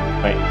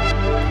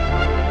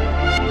 Bye.